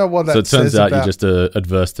I don't know what that says. So it turns out you're just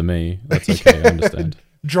adverse to me. That's okay, I understand.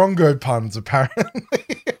 Drongo puns,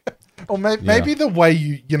 apparently. Or maybe the way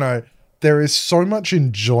you know, there is so much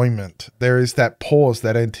enjoyment. There is that pause,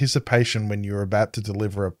 that anticipation when you're about to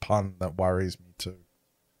deliver a pun that worries me too.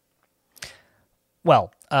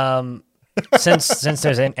 Well, since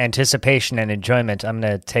there's an anticipation and enjoyment, I'm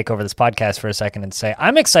going to take over this podcast for a second and say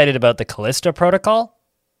I'm excited about the Callisto Protocol.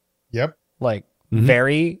 Yep.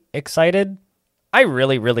 Very excited. I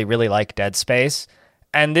really, really, really like Dead Space.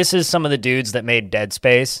 And this is some of the dudes that made Dead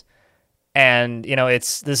Space. And, you know,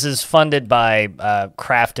 this is funded by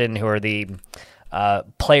Krafton, who are the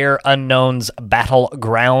Player Unknown's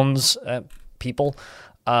Battlegrounds people.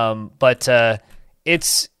 But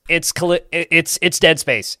it's Dead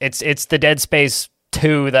Space. It's the Dead Space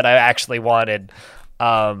 2 that I actually wanted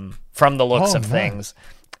from the looks of things.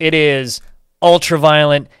 It is ultra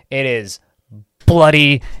violent. It is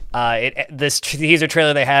bloody. This teaser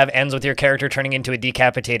trailer they have ends with your character turning into a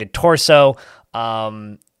decapitated torso.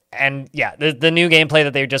 And yeah, the new gameplay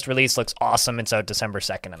that they just released looks awesome. It's out December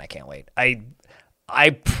 2nd, and I can't wait. I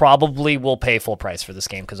probably will pay full price for this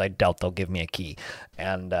game because I doubt they'll give me a key.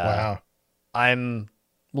 And wow. I'm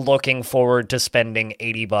looking forward to spending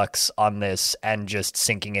 $80 on this and just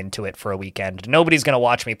sinking into it for a weekend. Nobody's going to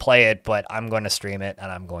watch me play it, but I'm going to stream it,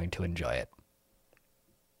 and I'm going to enjoy it.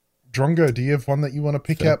 Drongo, do you have one that you want to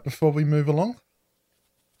pick out before we move along?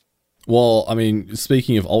 Well, I mean,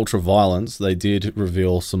 speaking of ultra violence, they did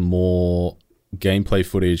reveal some more gameplay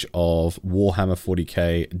footage of Warhammer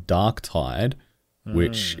 40k Darktide,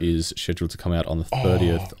 which is scheduled to come out on the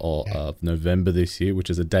 30th of November this year, which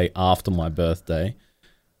is a day after my birthday.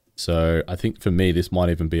 So I think for me, this might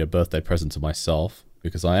even be a birthday present to myself,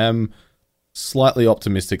 because I am slightly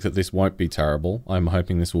optimistic that this won't be terrible. I'm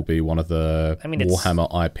hoping this will be one of the Warhammer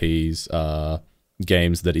IP's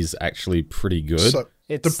games that is actually pretty good. So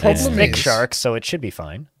it's Thick Shark, so it should be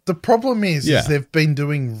fine. The problem is they've been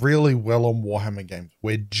doing really well on Warhammer games.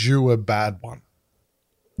 We're due a bad one.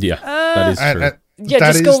 Yeah, that is true.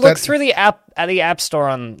 Just go look through the app store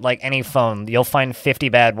on like any phone. You'll find 50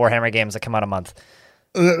 bad Warhammer games that come out a month.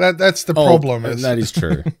 That's the problem. That is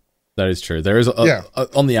true. That is true. There is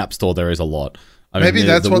on the App Store. There is a lot. Maybe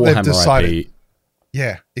that's what they've decided.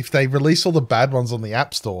 Yeah, if they release all the bad ones on the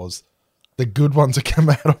app stores, the good ones will come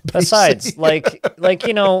out on PC. Besides,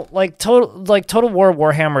 Total War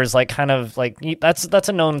Warhammer is like kind of like that's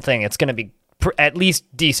a known thing. It's going to be at least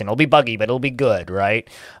decent. It'll be buggy, but it'll be good, right?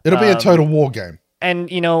 It'll be a Total War game. And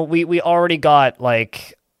we already got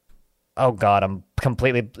like oh god, I'm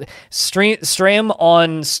completely Stream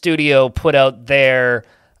on Studio put out their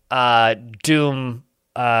Doom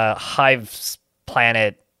Hive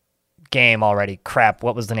Planet game already. Crap,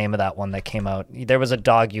 what was the name of that one that came out? There was a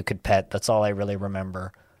dog you could pet. That's all I really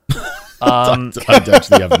remember. I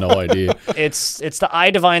actually have no idea. It's the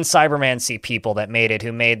iDivine Cybermancy people that made it,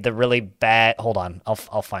 who made the really bad. Hold on, I'll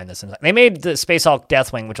find this. They made the Space Hulk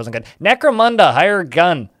Deathwing, which wasn't good. Necromunda, Higher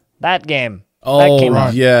Gun, that game. Oh, came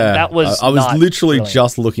out. yeah. That was I was literally brilliant.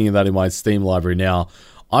 just looking at that in my Steam library now.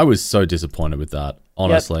 I was so disappointed with that,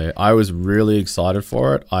 honestly. Yep. I was really excited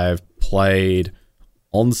for it. I have played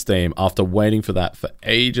on Steam after waiting for that for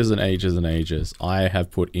ages and ages and ages. I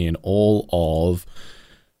have put in all of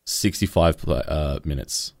 65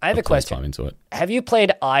 minutes. I have a question. Time into it. Have you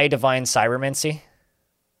played iDivine Cybermancy?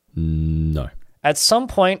 No. At some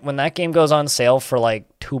point, when that game goes on sale for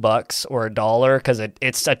like $2 or $1, because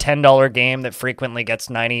it's a $10 game that frequently gets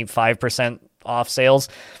 95% off sales,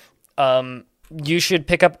 you should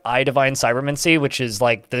pick up iDivine Cybermancy, which is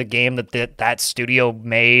like the game that studio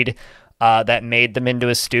made. That made them into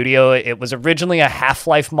a studio. It was originally a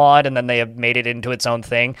Half-Life mod, and then they have made it into its own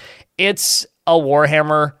thing. It's a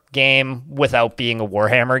Warhammer game without being a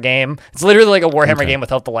Warhammer game. It's literally like a Warhammer game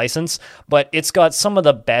without the license, but it's got some of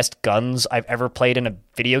the best guns I've ever played in a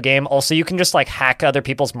video game. Also, you can just like hack other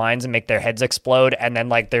people's minds and make their heads explode, and then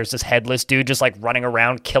like there's this headless dude just like running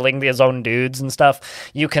around killing his own dudes and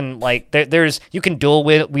stuff. You can like you can dual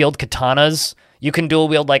wield katanas. You can dual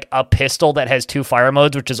wield like a pistol that has 2 fire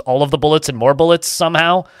modes, which is all of the bullets and more bullets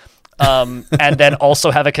somehow. And then also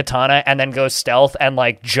have a katana and then go stealth and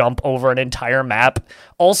like jump over an entire map.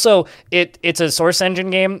 Also, it's a Source Engine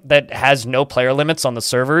game that has no player limits on the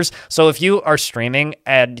servers. So if you are streaming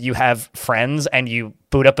and you have friends and you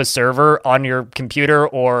boot up a server on your computer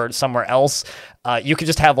or somewhere else, you could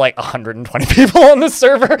just have like 120 people on the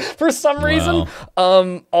server for some reason,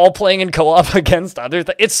 all playing in co-op against others.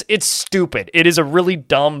 It's stupid. It is a really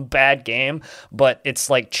dumb, bad game, but it's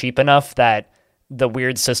like cheap enough that the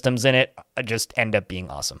weird systems in it just end up being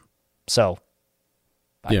awesome. So,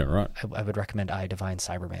 yeah, right. I would recommend iDivine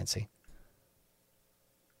Cybermancy.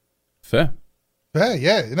 Fair,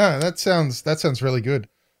 yeah. No, that sounds really good.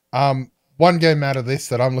 One game out of this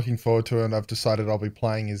that I'm looking forward to and I've decided I'll be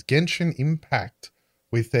playing is Genshin Impact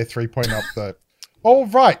with their 3.0 update. All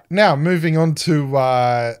right, now moving on to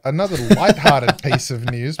another lighthearted piece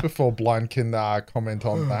of news before Blind can comment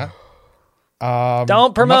on that.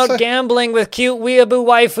 Don't promote gambling with cute weeaboo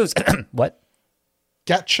waifus. What?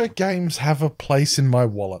 Gacha games have a place in my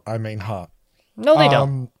wallet. I mean heart. No, they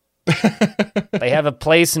don't. They have a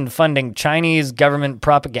place in funding Chinese government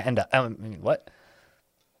propaganda. I mean, what?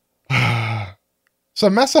 So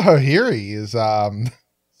Masahiro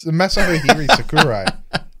Sakurai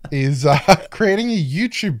is creating a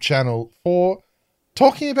YouTube channel for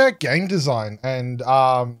talking about game design and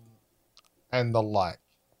the like.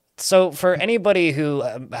 So for anybody who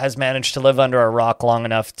has managed to live under a rock long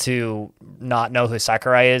enough to not know who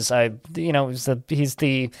Sakurai is, he's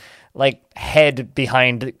the like head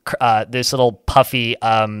behind this little puffy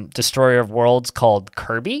destroyer of worlds called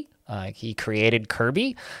Kirby. He created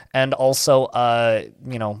Kirby and also,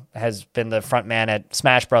 has been the front man at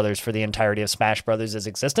Smash Brothers for the entirety of Smash Brothers'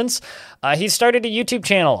 existence. He started a YouTube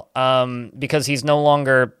channel because he's no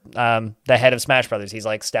longer the head of Smash Brothers. He's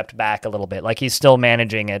like stepped back a little bit. Like he's still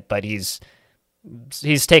managing it, but he's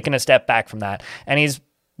taken a step back from that. And he's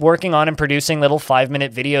working on and producing little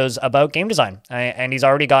 5-minute videos about game design. And he's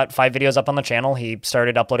already got 5 videos up on the channel. He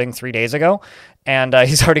started uploading 3 days ago, and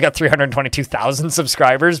he's already got 322,000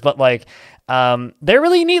 subscribers. But like, they're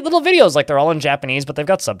really neat little videos. Like they're all in Japanese, but they've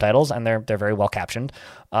got subtitles and they're very well captioned.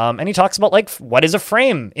 And he talks about like what is a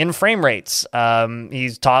frame in frame rates. He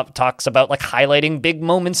talks about like highlighting big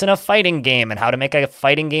moments in a fighting game and how to make a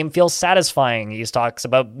fighting game feel satisfying. He talks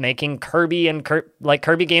about making Kirby and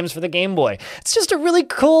Kirby games for the Game Boy. It's just a really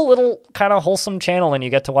cool little kind of wholesome channel, and you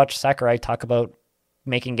get to watch Sakurai talk about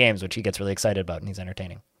making games, which he gets really excited about, and he's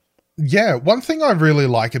entertaining. Yeah, one thing I really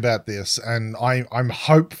like about this, and I'm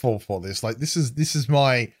hopeful for this. Like this is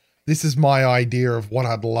my idea of what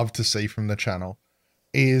I'd love to see from the channel.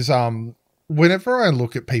 Is whenever I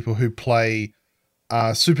look at people who play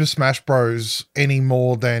Super Smash Bros. Any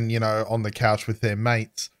more than on the couch with their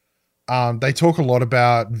mates, they talk a lot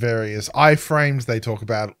about various iframes. They talk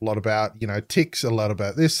a lot about ticks, a lot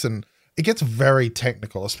about this, and it gets very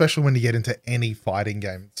technical, especially when you get into any fighting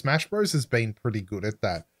game. Smash Bros. Has been pretty good at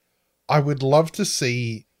that. I would love to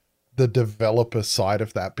see the developer side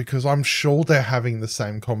of that, because I'm sure they're having the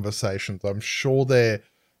same conversations. I'm sure they're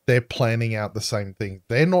planning out the same thing.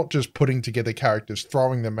 They're not just putting together characters,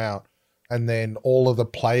 throwing them out, and then all of the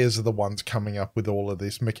players are the ones coming up with all of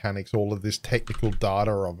this mechanics, all of this technical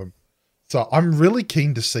data of them. So I'm really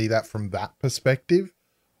keen to see that from that perspective.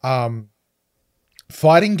 Fighting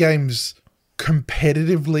games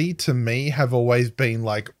competitively to me have always been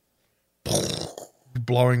like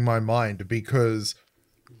blowing my mind, because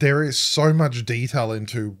there is so much detail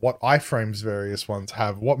into what iframes various ones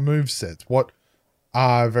have, what movesets, what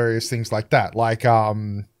various things like that. Like, I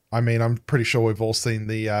mean, I'm pretty sure we've all seen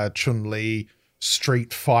the Chun-Li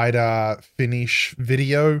Street Fighter finish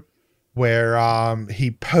video where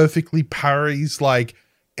he perfectly parries like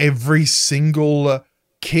every single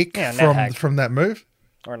kick from that move.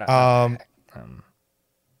 Or not.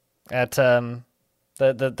 At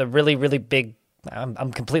the really, really big,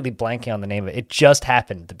 I'm completely blanking on the name of it. It just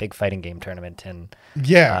happened, the big fighting game tournament in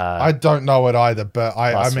I don't know it either, but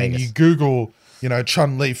I mean, Vegas. you Google,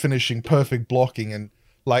 Chun-Li finishing perfect blocking, and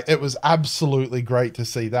like it was absolutely great to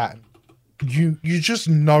see that. You just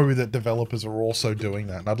know that developers are also doing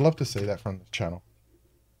that, and I'd love to see that from the channel.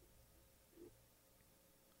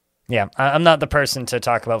 Yeah, I'm not the person to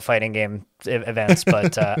talk about fighting game events,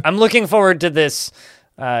 but I'm looking forward to this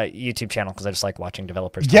YouTube channel because I just like watching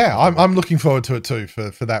developers. Yeah, I'm looking forward to it too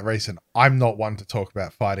for that reason. I'm not one to talk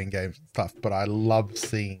about fighting games and stuff, but I love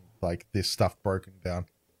seeing like this stuff broken down.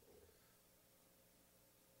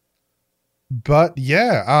 But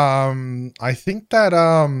yeah, I think that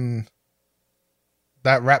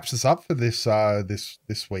that wraps us up for this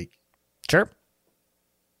this week. Sure,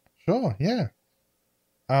 yeah.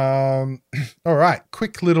 All right,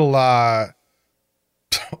 quick little almost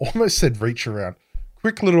said reach around.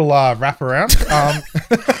 Quick little wrap around.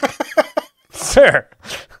 Sir,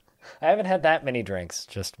 I haven't had that many drinks,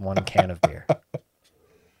 just one can of beer.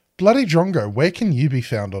 Bloody Drongo, where can you be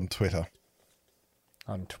found on Twitter?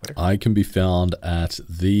 On Twitter, I can be found at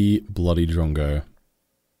the Bloody Drongo.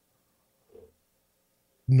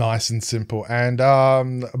 Nice and simple. And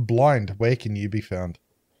Blind, where can you be found?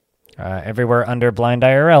 everywhere under Blind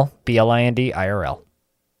IRL, BLIND IRL.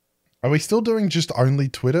 Are we still doing just only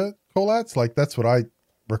Twitter callouts? Like, that's what I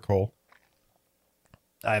recall.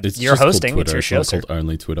 You're hosting. It's your show, it's not called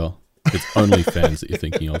only Twitter. It's OnlyFans that you're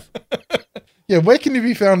thinking of. Yeah, where can you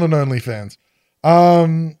be found on OnlyFans?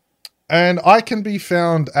 And I can be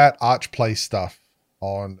found at Archplay Stuff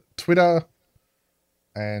on Twitter.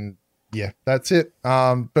 And yeah, that's it.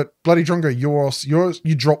 But Bloody Drongo, yours,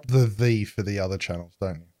 you dropped the for the other channels,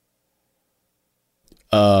 don't you?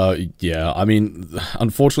 Yeah. I mean,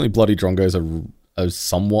 unfortunately, Bloody Drongo is a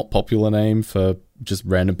somewhat popular name for just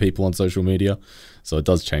random people on social media, so it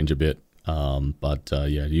does change a bit. But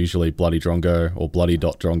yeah, usually Bloody Drongo or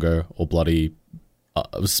Bloody.Drongo or Bloody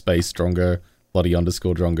space Drongo, Bloody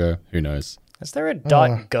 _ Drongo. Who knows? Is there a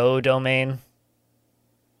 .go domain?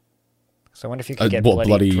 So I wonder if you could get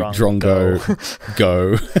Bloody Drongo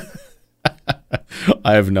go.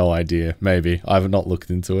 I have no idea. Maybe I have not looked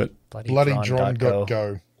into it. Bloody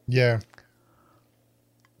Dron.go. Yeah.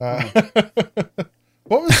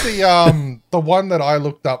 What was the one that I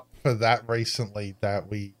looked up for that recently that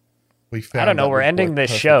we found? I don't know. We're ending this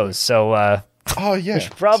show, so oh yeah, we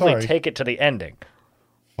should probably take it to the ending.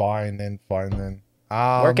 Fine then.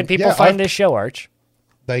 Where can people find this show, Arch?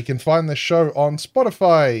 They can find the show on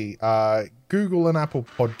Spotify, Google and Apple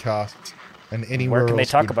Podcasts, and anywhere else. Where can they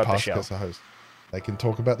talk about the show? They can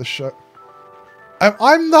talk about the show.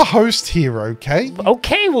 I'm the host here, okay?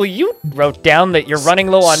 Okay, well, you wrote down that you're running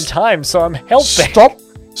low on time, so I'm helping.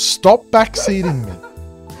 Stop backseating me.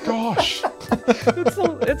 Gosh.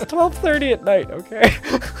 It's 12:30 at night, okay?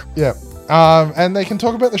 Yeah. And they can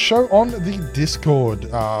talk about the show on the Discord,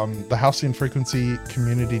 the Halcyon Frequency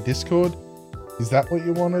Community Discord. Is that what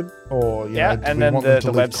you wanted? Or yeah, and then the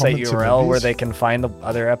website URL where they can find the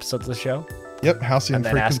other episodes of the show. Yep, halcyon.frequency.com. And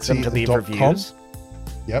then ask them to leave reviews.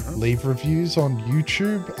 Yep, leave reviews on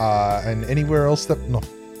YouTube and anywhere else that... not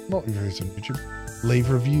reviews on YouTube. Leave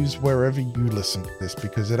reviews wherever you listen to this,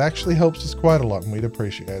 because it actually helps us quite a lot and we'd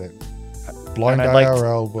appreciate it. Blind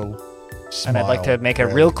IRL will smile. And I'd like to make a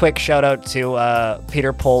real quick shout out to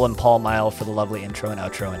Peter Pohl and Paul Mile for the lovely intro and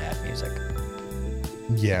outro and ad music.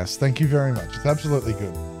 Yes, thank you very much. It's absolutely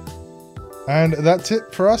good. And that's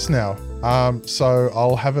it for us now. So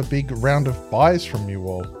I'll have a big round of byes from you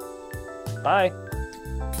all. Bye.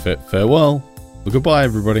 Farewell. Well, goodbye,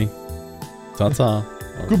 everybody. Ta-ta.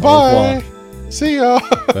 Goodbye. See ya.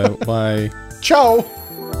 Bye. Ciao.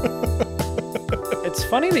 It's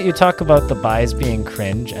funny that you talk about the buys being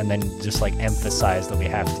cringe and then just like emphasize that we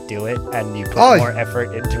have to do it, and you put more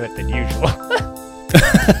effort into it than usual.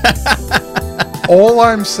 All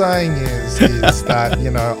I'm saying is that,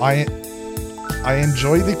 I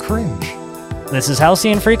enjoy the cringe. This is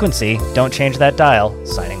Halcyon Frequency. Don't change that dial.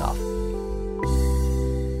 Signing off.